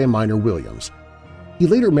 Sergei Minor Williams. He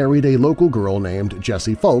later married a local girl named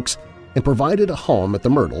Jessie Folks and provided a home at the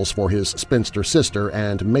Myrtles for his spinster sister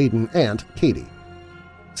and maiden aunt, Katie.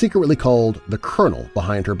 Secretly called the Colonel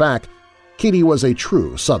behind her back, Katie was a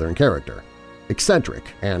true Southern character.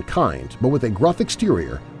 Eccentric and kind, but with a gruff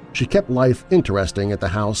exterior, she kept life interesting at the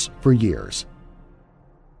house for years.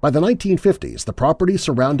 By the 1950s, the property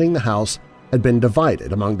surrounding the house had been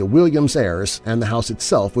divided among the Williams heirs, and the house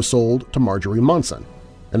itself was sold to Marjorie Munson,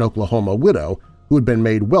 an Oklahoma widow who had been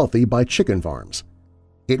made wealthy by chicken farms.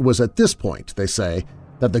 It was at this point, they say,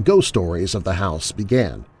 that the ghost stories of the house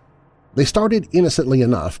began. They started innocently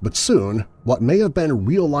enough, but soon what may have been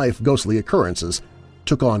real-life ghostly occurrences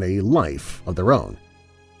took on a life of their own.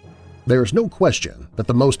 There's no question that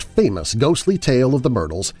the most famous ghostly tale of the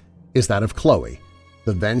Myrtles is that of Chloe,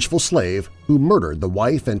 the vengeful slave who murdered the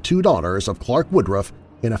wife and 2 daughters of Clark Woodruff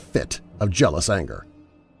in a fit of jealous anger.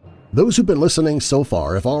 Those who've been listening so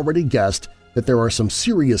far have already guessed that there are some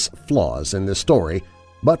serious flaws in this story,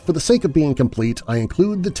 but for the sake of being complete, I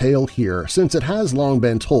include the tale here since it has long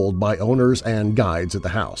been told by owners and guides at the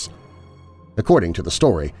house. According to the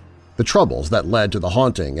story, the troubles that led to the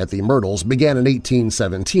haunting at the Myrtles began in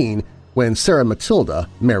 1817 when Sarah Matilda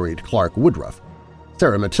married Clark Woodruff.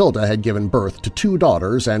 Sarah Matilda had given birth to 2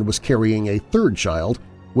 daughters and was carrying a 3rd child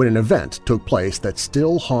when an event took place that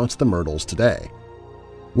still haunts the Myrtles today.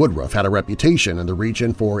 Woodruff had a reputation in the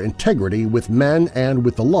region for integrity with men and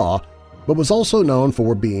with the law, but was also known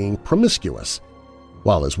for being promiscuous.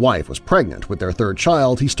 While his wife was pregnant with their 3rd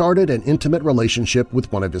child, he started an intimate relationship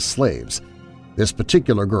with one of his slaves. This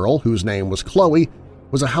particular girl, whose name was Chloe,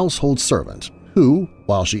 was a household servant who,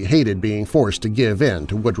 while she hated being forced to give in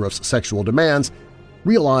to Woodruff's sexual demands,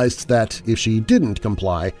 realized that if she didn't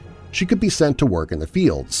comply, she could be sent to work in the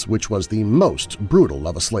fields, which was the most brutal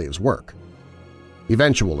of a slave's work.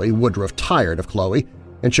 Eventually, Woodruff tired of Chloe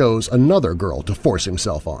and chose another girl to force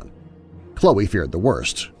himself on. Chloe feared the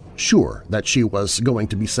worst, sure that she was going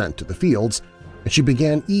to be sent to the fields, and she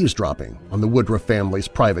began eavesdropping on the Woodruff family's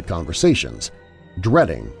private conversations,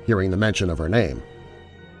 dreading hearing the mention of her name.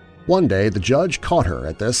 One day, the judge caught her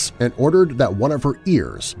at this and ordered that one of her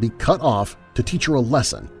ears be cut off to teach her a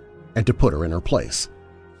lesson and to put her in her place.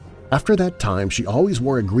 After that time, she always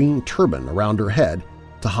wore a green turban around her head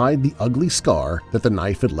to hide the ugly scar that the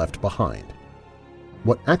knife had left behind.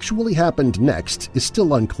 What actually happened next is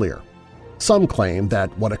still unclear. Some claim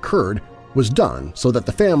that what occurred was done so that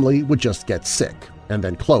the family would just get sick, and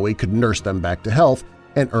then Chloe could nurse them back to health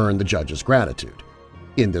and earn the judge's gratitude.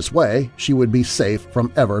 In this way, she would be safe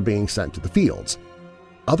from ever being sent to the fields.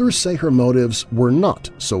 Others say her motives were not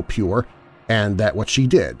so pure and that what she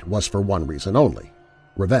did was for one reason only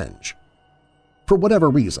 – revenge. For whatever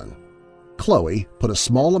reason, Chloe put a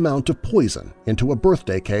small amount of poison into a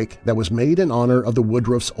birthday cake that was made in honor of the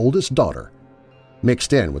Woodruff's oldest daughter.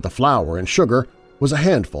 Mixed in with the flour and sugar was a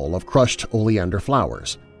handful of crushed oleander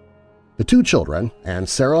flowers. The 2 children and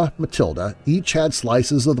Sarah Matilda each had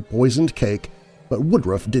slices of the poisoned cake, but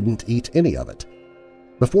Woodruff didn't eat any of it.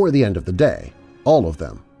 Before the end of the day, all of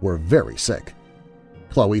them were very sick.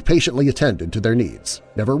 Chloe patiently attended to their needs,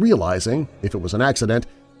 never realizing, if it was an accident,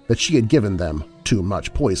 that she had given them too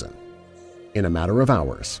much poison. In a matter of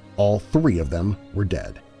hours, all 3 of them were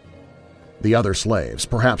dead. The other slaves,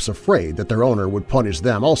 perhaps afraid that their owner would punish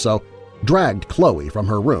them also, dragged Chloe from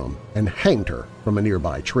her room and hanged her from a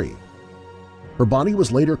nearby tree. Her body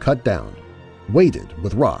was later cut down, weighted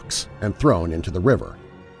with rocks, and thrown into the river.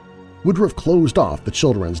 Woodruff closed off the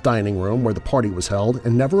children's dining room where the party was held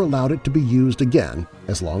and never allowed it to be used again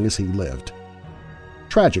as long as he lived.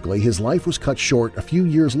 Tragically, his life was cut short a few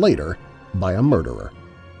years later by a murderer.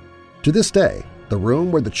 To this day, the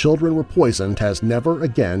room where the children were poisoned has never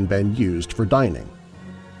again been used for dining.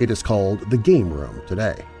 It is called the game room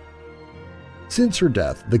today. Since her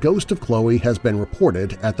death, the ghost of Chloe has been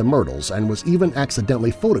reported at the Myrtles and was even accidentally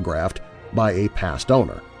photographed by a past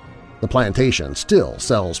owner. The plantation still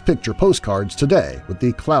sells picture postcards today with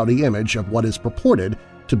the cloudy image of what is purported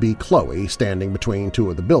to be Chloe standing between 2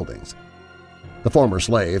 of the buildings. The former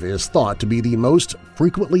slave is thought to be the most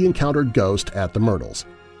frequently encountered ghost at the Myrtles.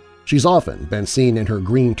 She's often been seen in her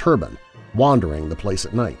green turban, wandering the place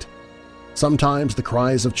at night. Sometimes the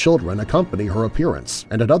cries of children accompany her appearance,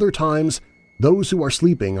 and at other times those who are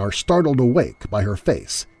sleeping are startled awake by her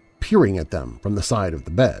face, peering at them from the side of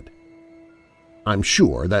the bed. I'm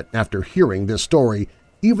sure that after hearing this story,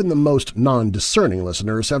 even the most non-discerning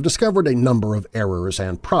listeners have discovered a number of errors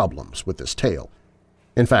and problems with this tale.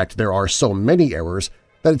 In fact, there are so many errors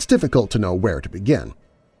that it's difficult to know where to begin.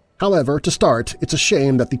 However, to start, it's a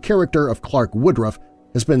shame that the character of Clark Woodruff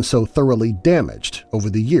has been so thoroughly damaged over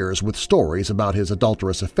the years with stories about his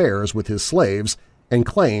adulterous affairs with his slaves and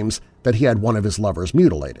claims that he had one of his lovers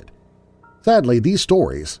mutilated. Sadly, these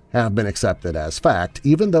stories have been accepted as fact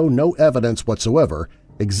even though no evidence whatsoever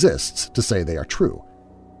exists to say they are true.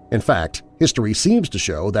 In fact, history seems to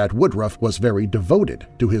show that Woodruff was very devoted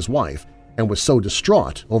to his wife and was so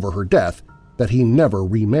distraught over her death that he never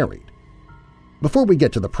remarried. Before we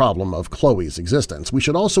get to the problem of Chloe's existence, we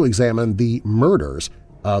should also examine the murders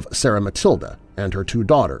of Sarah Matilda and her two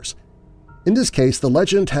daughters. In this case, the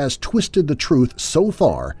legend has twisted the truth so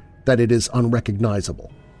far that it is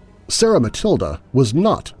unrecognizable. Sarah Matilda was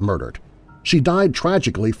not murdered. She died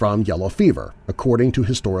tragically from yellow fever, according to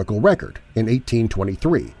historical record, in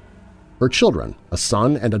 1823. Her children, a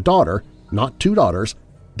son and a daughter, not two daughters,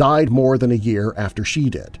 died more than a year after she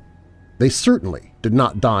did. They certainly did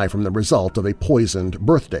not die from the result of a poisoned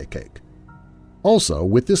birthday cake. Also,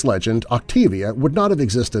 with this legend, Octavia would not have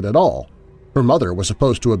existed at all. Her mother was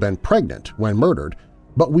supposed to have been pregnant when murdered,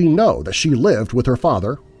 but we know that she lived with her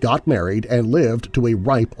father, got married, and lived to a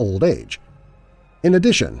ripe old age. In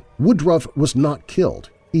addition, Woodruff was not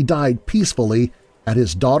killed. He died peacefully at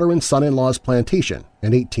his daughter and son-in-law's plantation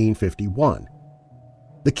in 1851.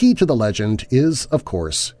 The key to the legend is, of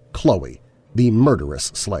course, Chloe, the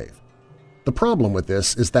murderous slave. The problem with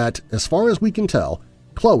this is that, as far as we can tell,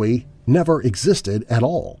 Chloe never existed at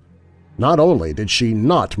all. Not only did she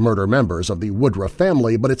not murder members of the Woodruff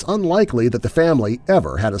family, but it's unlikely that the family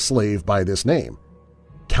ever had a slave by this name.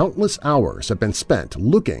 Countless hours have been spent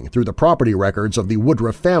looking through the property records of the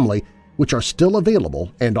Woodruff family, which are still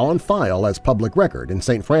available and on file as public record in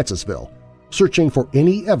St. Francisville, searching for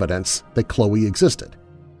any evidence that Chloe existed.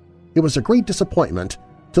 It was a great disappointment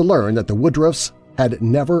to learn that the Woodruffs had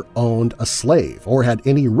never owned a slave or had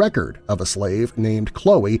any record of a slave named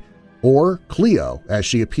Chloe or Cleo as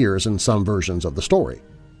she appears in some versions of the story.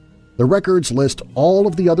 The records list all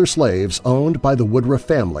of the other slaves owned by the Woodruff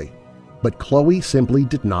family, but Chloe simply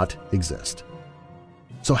did not exist.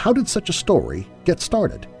 So how did such a story get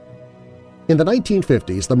started? In the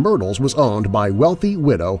 1950s, the Myrtles was owned by wealthy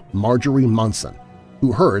widow Marjorie Munson,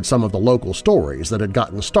 who heard some of the local stories that had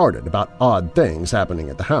gotten started about odd things happening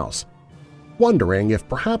at the house. Wondering if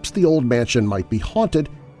perhaps the old mansion might be haunted,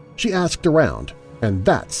 she asked around, and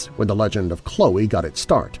that's when the legend of Chloe got its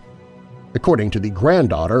start. According to the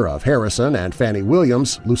granddaughter of Harrison and Fannie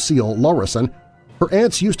Williams, Lucille Lorison, her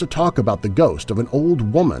aunts used to talk about the ghost of an old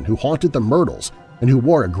woman who haunted the Myrtles and who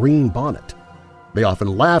wore a green bonnet. They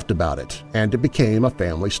often laughed about it, and it became a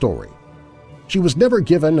family story. She was never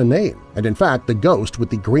given a name, and in fact the ghost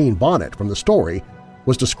with the green bonnet from the story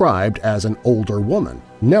was described as an older woman,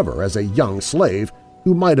 never as a young slave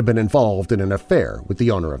who might have been involved in an affair with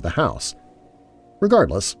the owner of the house.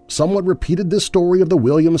 Regardless, someone repeated this story of the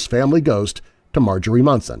Williams family ghost to Marjorie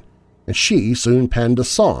Munson, and she soon penned a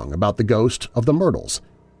song about the ghost of the Myrtles,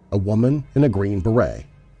 a woman in a green beret.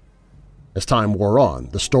 As time wore on,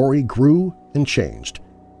 the story grew and changed.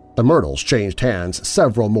 The Myrtles changed hands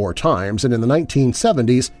several more times, and in the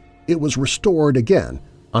 1970s it was restored again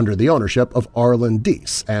under the ownership of Arlen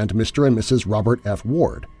Deese and Mr. and Mrs. Robert F.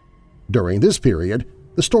 Ward. During this period,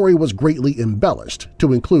 the story was greatly embellished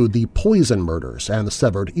to include the poison murders and the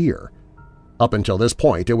severed ear. Up until this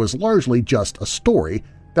point, it was largely just a story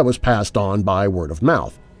that was passed on by word of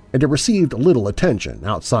mouth, and it received little attention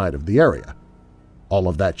outside of the area. All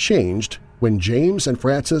of that changed when James and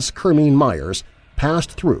Frances Kermeen Myers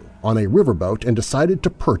passed through on a riverboat and decided to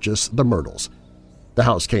purchase the Myrtles. The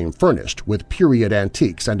house came furnished with period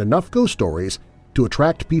antiques and enough ghost stories to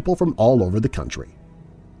attract people from all over the country.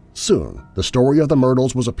 Soon, the story of the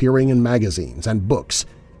Myrtles was appearing in magazines and books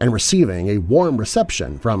and receiving a warm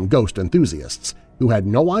reception from ghost enthusiasts who had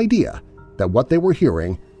no idea that what they were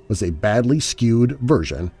hearing was a badly skewed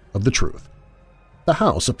version of the truth. The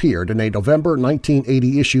house appeared in a November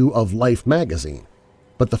 1980 issue of Life magazine,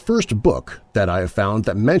 but the first book that I have found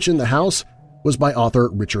that mentioned the house was by author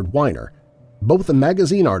Richard Weiner. Both the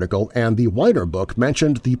magazine article and the Weiner book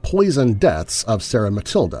mentioned the poisoned deaths of Sarah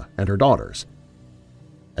Matilda and her daughters.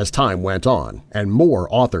 As time went on and more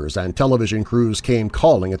authors and television crews came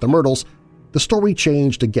calling at the Myrtles, the story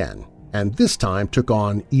changed again, and this time took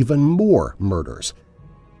on even more murders.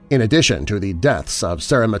 In addition to the deaths of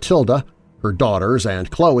Sarah Matilda, her daughters, and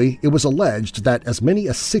Chloe, it was alleged that as many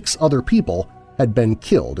as 6 other people had been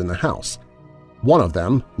killed in the house. One of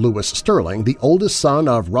them, Louis Sterling, the oldest son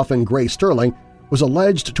of Ruffin Gray Sterling, was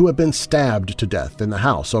alleged to have been stabbed to death in the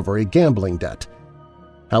house over a gambling debt.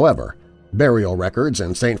 However, burial records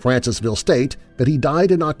in St. Francisville state that he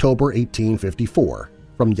died in October 1854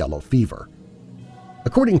 from yellow fever.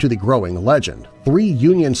 According to the growing legend, 3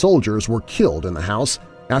 Union soldiers were killed in the house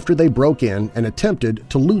after they broke in and attempted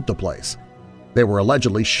to loot the place. They were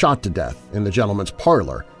allegedly shot to death in the gentleman's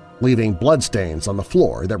parlor, leaving bloodstains on the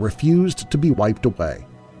floor that refused to be wiped away.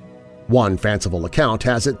 One fanciful account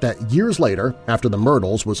has it that years later, after the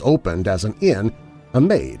Myrtles was opened as an inn, a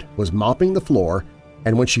maid was mopping the floor,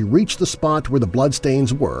 and when she reached the spot where the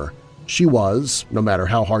bloodstains were, she was, no matter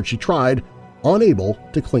how hard she tried, unable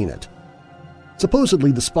to clean it.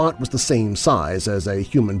 Supposedly the spot was the same size as a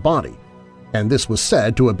human body, and this was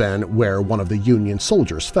said to have been where one of the Union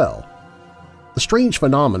soldiers fell. The strange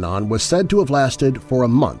phenomenon was said to have lasted for a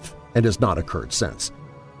month and has not occurred since.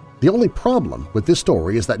 The only problem with this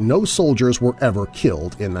story is that no soldiers were ever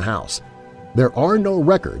killed in the house. There are no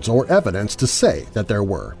records or evidence to say that there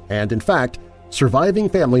were, and in fact, surviving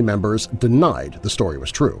family members denied the story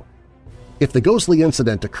was true. If the ghostly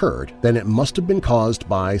incident occurred, then it must have been caused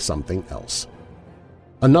by something else.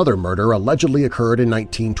 Another murder allegedly occurred in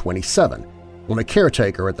 1927, when a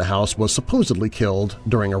caretaker at the house was supposedly killed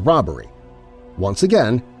during a robbery. Once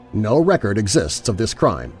again, no record exists of this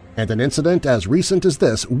crime, and an incident as recent as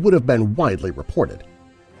this would have been widely reported.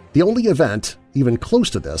 The only event, even close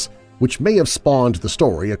to this, which may have spawned the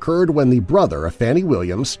story occurred when the brother of Fannie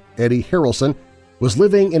Williams, Eddie Harrelson, was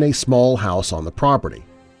living in a small house on the property.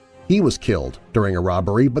 He was killed during a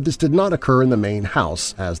robbery, but this did not occur in the main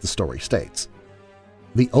house, as the story states.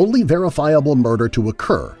 The only verifiable murder to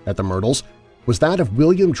occur at the Myrtles was that of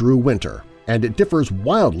William Drew Winter, and it differs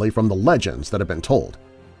wildly from the legends that have been told.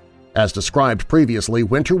 As described previously,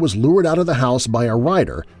 Winter was lured out of the house by a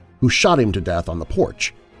rider who shot him to death on the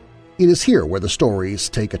porch. It is here where the stories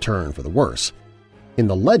take a turn for the worse. In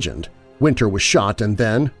the legend, Winter was shot and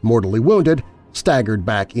then, mortally wounded, staggered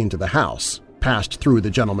back into the house, passed through the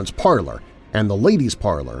gentleman's parlor and the ladies'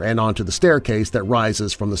 parlor and onto the staircase that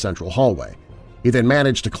rises from the central hallway. He then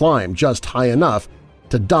managed to climb just high enough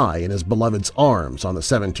to die in his beloved's arms on the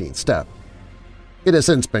 17th step. It has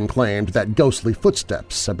since been claimed that ghostly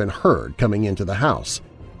footsteps have been heard coming into the house,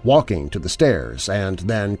 walking to the stairs, and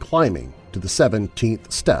then climbing to the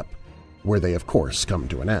 17th step, where they of course come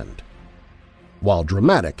to an end. While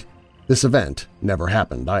dramatic, this event never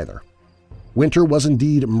happened either. Winter was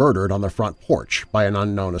indeed murdered on the front porch by an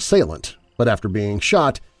unknown assailant, but after being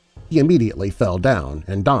shot, he immediately fell down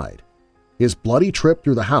and died. His bloody trip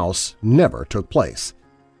through the house never took place,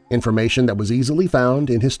 information that was easily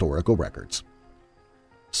found in historical records.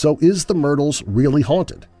 So is the Myrtles really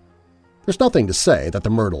haunted? There's nothing to say that the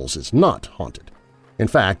Myrtles is not haunted. In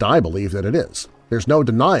fact, I believe that it is. There's no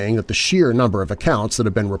denying that the sheer number of accounts that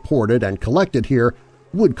have been reported and collected here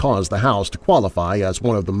would cause the house to qualify as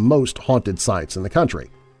one of the most haunted sites in the country.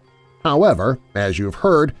 However, as you've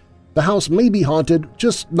heard, the house may be haunted,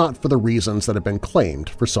 just not for the reasons that have been claimed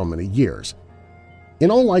for so many years. In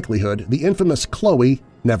all likelihood, the infamous Chloe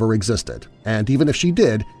never existed, and even if she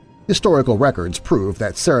did, historical records prove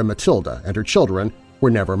that Sarah Matilda and her children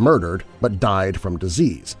were never murdered but died from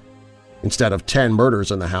disease. Instead of 10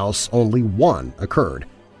 murders in the house, only 1 occurred,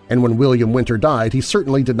 and when William Winter died, he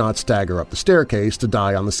certainly did not stagger up the staircase to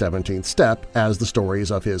die on the 17th step, as the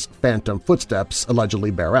stories of his phantom footsteps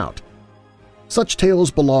allegedly bear out. Such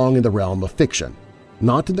tales belong in the realm of fiction,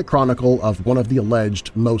 not in the chronicle of one of the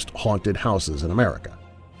alleged most haunted houses in America.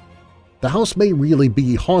 The house may really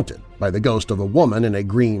be haunted by the ghost of a woman in a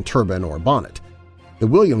green turban or bonnet. The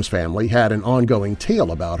Williams family had an ongoing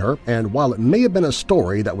tale about her, and while it may have been a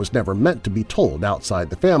story that was never meant to be told outside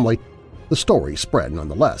the family, the story spread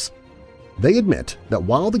nonetheless. They admit that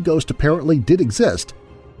while the ghost apparently did exist,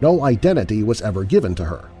 no identity was ever given to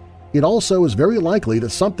her. It also is very likely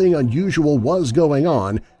that something unusual was going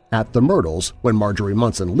on at the Myrtles when Marjorie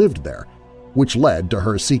Munson lived there, which led to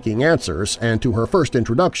her seeking answers and to her first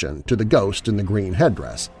introduction to the ghost in the green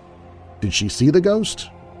headdress. Did she see the ghost?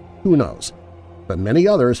 Who knows, but many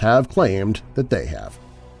others have claimed that they have.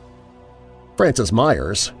 Frances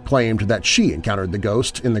Myers claimed that she encountered the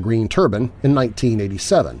ghost in the green turban in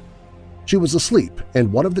 1987. She was asleep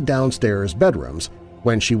in one of the downstairs bedrooms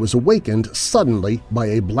when she was awakened suddenly by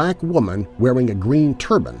a black woman wearing a green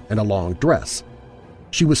turban and a long dress.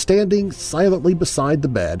 She was standing silently beside the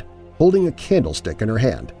bed, holding a candlestick in her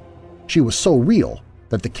hand. She was so real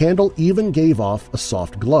that the candle even gave off a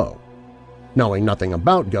soft glow. Knowing nothing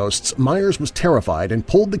about ghosts, Myers was terrified and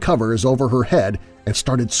pulled the covers over her head and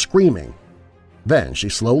started screaming. Then she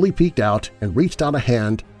slowly peeked out and reached out a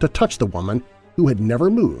hand to touch the woman who had never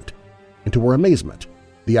moved, and to her amazement,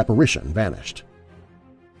 the apparition vanished.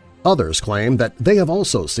 Others claim that they have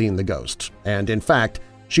also seen the ghost, and in fact,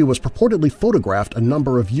 she was purportedly photographed a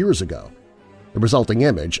number of years ago. The resulting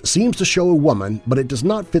image seems to show a woman, but it does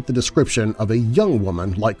not fit the description of a young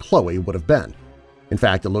woman like Chloe would have been. In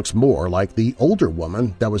fact, it looks more like the older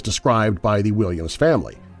woman that was described by the Williams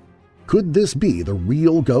family. Could this be the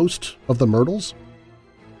real ghost of the Myrtles?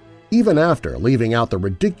 Even after leaving out the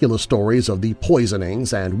ridiculous stories of the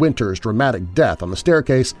poisonings and Winter's dramatic death on the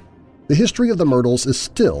staircase, the history of the Myrtles is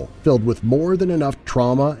still filled with more than enough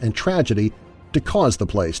trauma and tragedy to cause the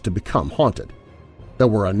place to become haunted. There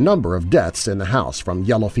were a number of deaths in the house from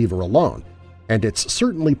yellow fever alone, and it's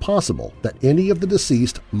certainly possible that any of the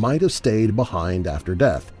deceased might have stayed behind after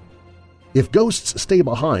death. If ghosts stay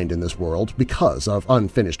behind in this world because of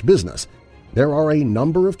unfinished business, there are a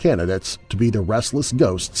number of candidates to be the restless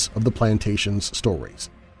ghosts of the plantation's stories.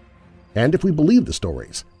 And if we believe the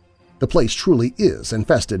stories, the place truly is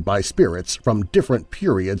infested by spirits from different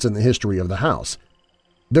periods in the history of the house.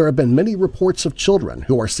 There have been many reports of children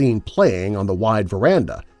who are seen playing on the wide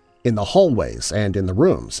veranda, in the hallways, and in the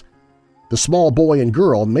rooms. The small boy and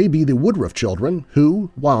girl may be the Woodruff children who,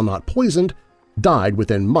 while not poisoned, died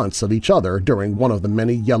within months of each other during one of the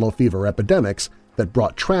many yellow fever epidemics that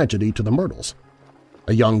brought tragedy to the Myrtles.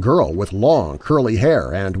 A young girl with long, curly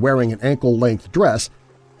hair and wearing an ankle-length dress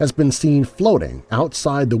has been seen floating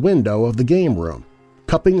outside the window of the game room,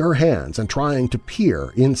 cupping her hands and trying to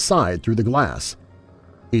peer inside through the glass.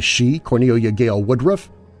 Is she Cornelia Gale Woodruff,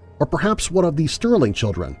 or perhaps one of the Sterling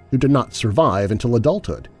children who did not survive until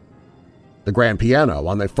adulthood? The grand piano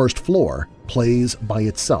on the first floor plays by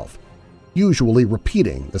itself, usually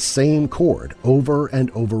repeating the same chord over and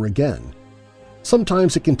over again.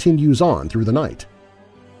 Sometimes it continues on through the night.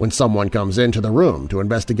 When someone comes into the room to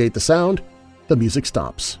investigate the sound, the music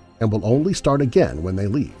stops and will only start again when they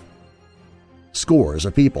leave. Scores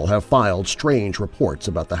of people have filed strange reports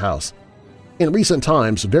about the house. In recent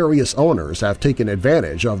times, various owners have taken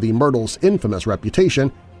advantage of the Myrtles' infamous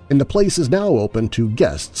reputation, and the place is now open to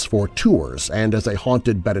guests for tours and as a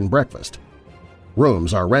haunted bed and breakfast.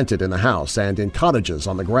 Rooms are rented in the house and in cottages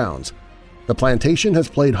on the grounds. The plantation has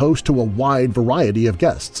played host to a wide variety of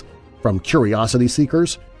guests, from curiosity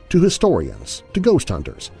seekers to historians to ghost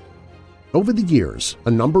hunters. Over the years,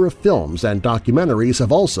 a number of films and documentaries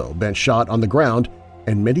have also been shot on the ground,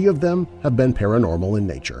 and many of them have been paranormal in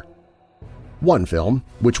nature. One film,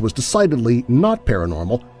 which was decidedly not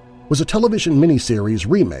paranormal, was a television miniseries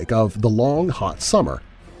remake of The Long Hot Summer,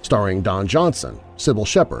 starring Don Johnson, Sybil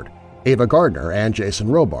Shepherd, Ava Gardner, and Jason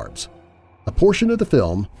Robards. A portion of the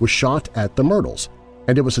film was shot at the Myrtles,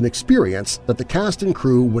 and it was an experience that the cast and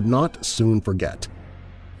crew would not soon forget.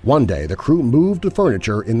 One day, the crew moved the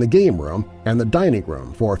furniture in the game room and the dining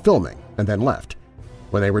room for filming and then left.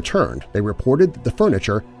 When they returned, they reported that the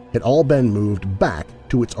furniture had all been moved back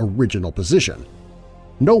to its original position.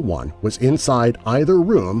 No one was inside either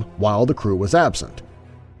room while the crew was absent.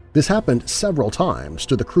 This happened several times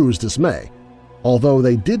to the crew's dismay, although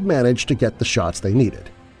they did manage to get the shots they needed.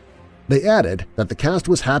 They added that the cast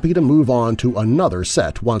was happy to move on to another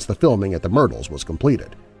set once the filming at the Myrtles was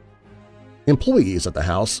completed. Employees at the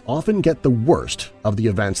house often get the worst of the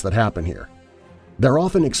events that happen here. They're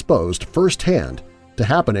often exposed firsthand to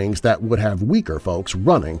happenings that would have weaker folks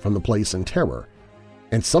running from the place in terror.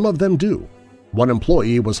 And some of them do. One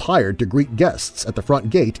employee was hired to greet guests at the front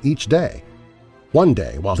gate each day. One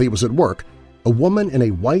day, while he was at work, a woman in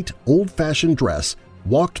a white, old-fashioned dress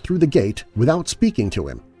walked through the gate without speaking to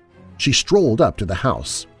him. She strolled up to the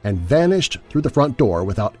house and vanished through the front door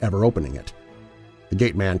without ever opening it. The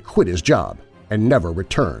gateman quit his job and never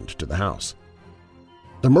returned to the house.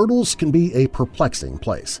 The Myrtles can be a perplexing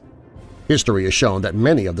place. History has shown that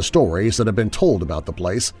many of the stories that have been told about the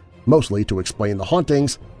place, mostly to explain the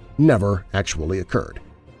hauntings, never actually occurred.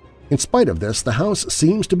 In spite of this, the house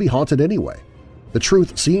seems to be haunted anyway. The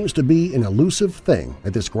truth seems to be an elusive thing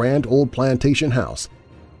at this grand old plantation house,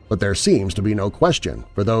 but there seems to be no question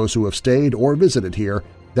for those who have stayed or visited here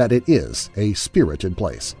that it is a spirited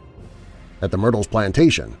place. At the Myrtles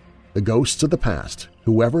Plantation, the ghosts of the past,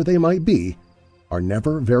 whoever they might be, are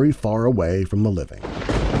never very far away from the living.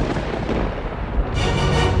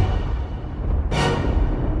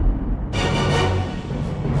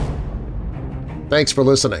 Thanks for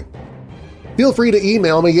listening. Feel free to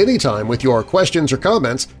email me anytime with your questions or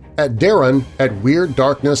comments at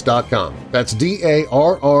darren@weirddarkness.com. That's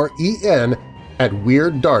D-A-R-R-E-N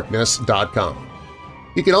 @weirddarkness.com.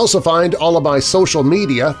 You can also find all of my social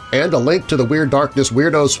media and a link to the Weird Darkness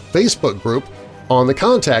Weirdos Facebook group on the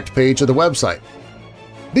contact page of the website.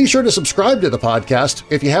 Be sure to subscribe to the podcast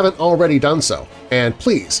if you haven't already done so, and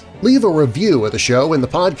please leave a review of the show in the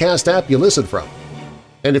podcast app you listen from.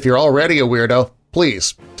 And if you're already a weirdo,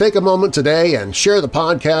 please take a moment today and share the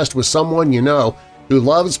podcast with someone you know who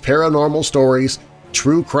loves paranormal stories,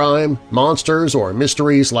 true crime, monsters, or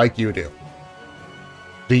mysteries like you do.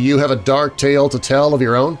 Do you have a dark tale to tell of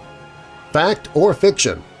your own? Fact or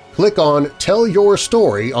fiction? Click on Tell Your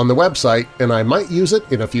Story on the website and I might use it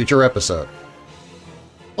in a future episode.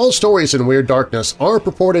 All stories in Weird Darkness are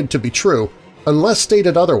purported to be true unless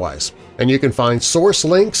stated otherwise, and you can find source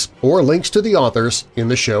links or links to the authors in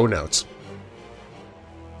the show notes.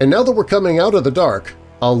 And now that we're coming out of the dark,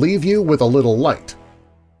 I'll leave you with a little light.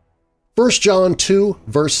 1 John 2,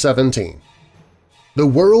 verse 17. The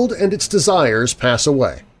world and its desires pass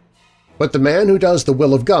away, but the man who does the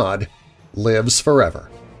will of God lives forever.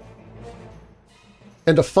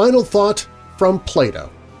 And a final thought from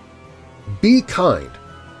Plato. Be kind,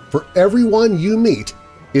 for everyone you meet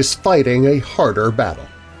is fighting a harder battle.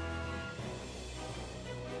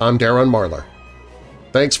 I'm Darren Marlar.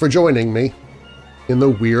 Thanks for joining me in the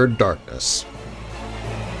Weird Darkness.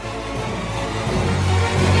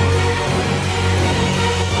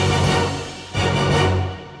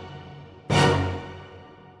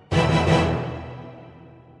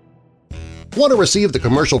 Want to receive the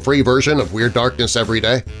commercial-free version of Weird Darkness every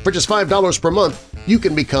day? For just $5 per month, you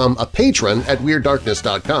can become a patron at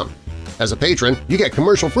WeirdDarkness.com. As a patron, you get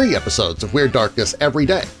commercial-free episodes of Weird Darkness every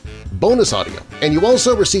day, bonus audio, and you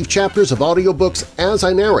also receive chapters of audiobooks as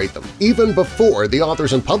I narrate them, even before the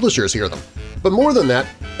authors and publishers hear them. But more than that,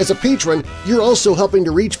 as a patron, you're also helping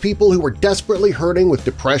to reach people who are desperately hurting with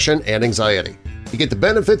depression and anxiety. You get the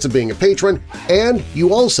benefits of being a patron, and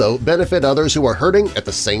you also benefit others who are hurting at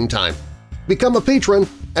the same time. Become a patron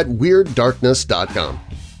at WeirdDarkness.com.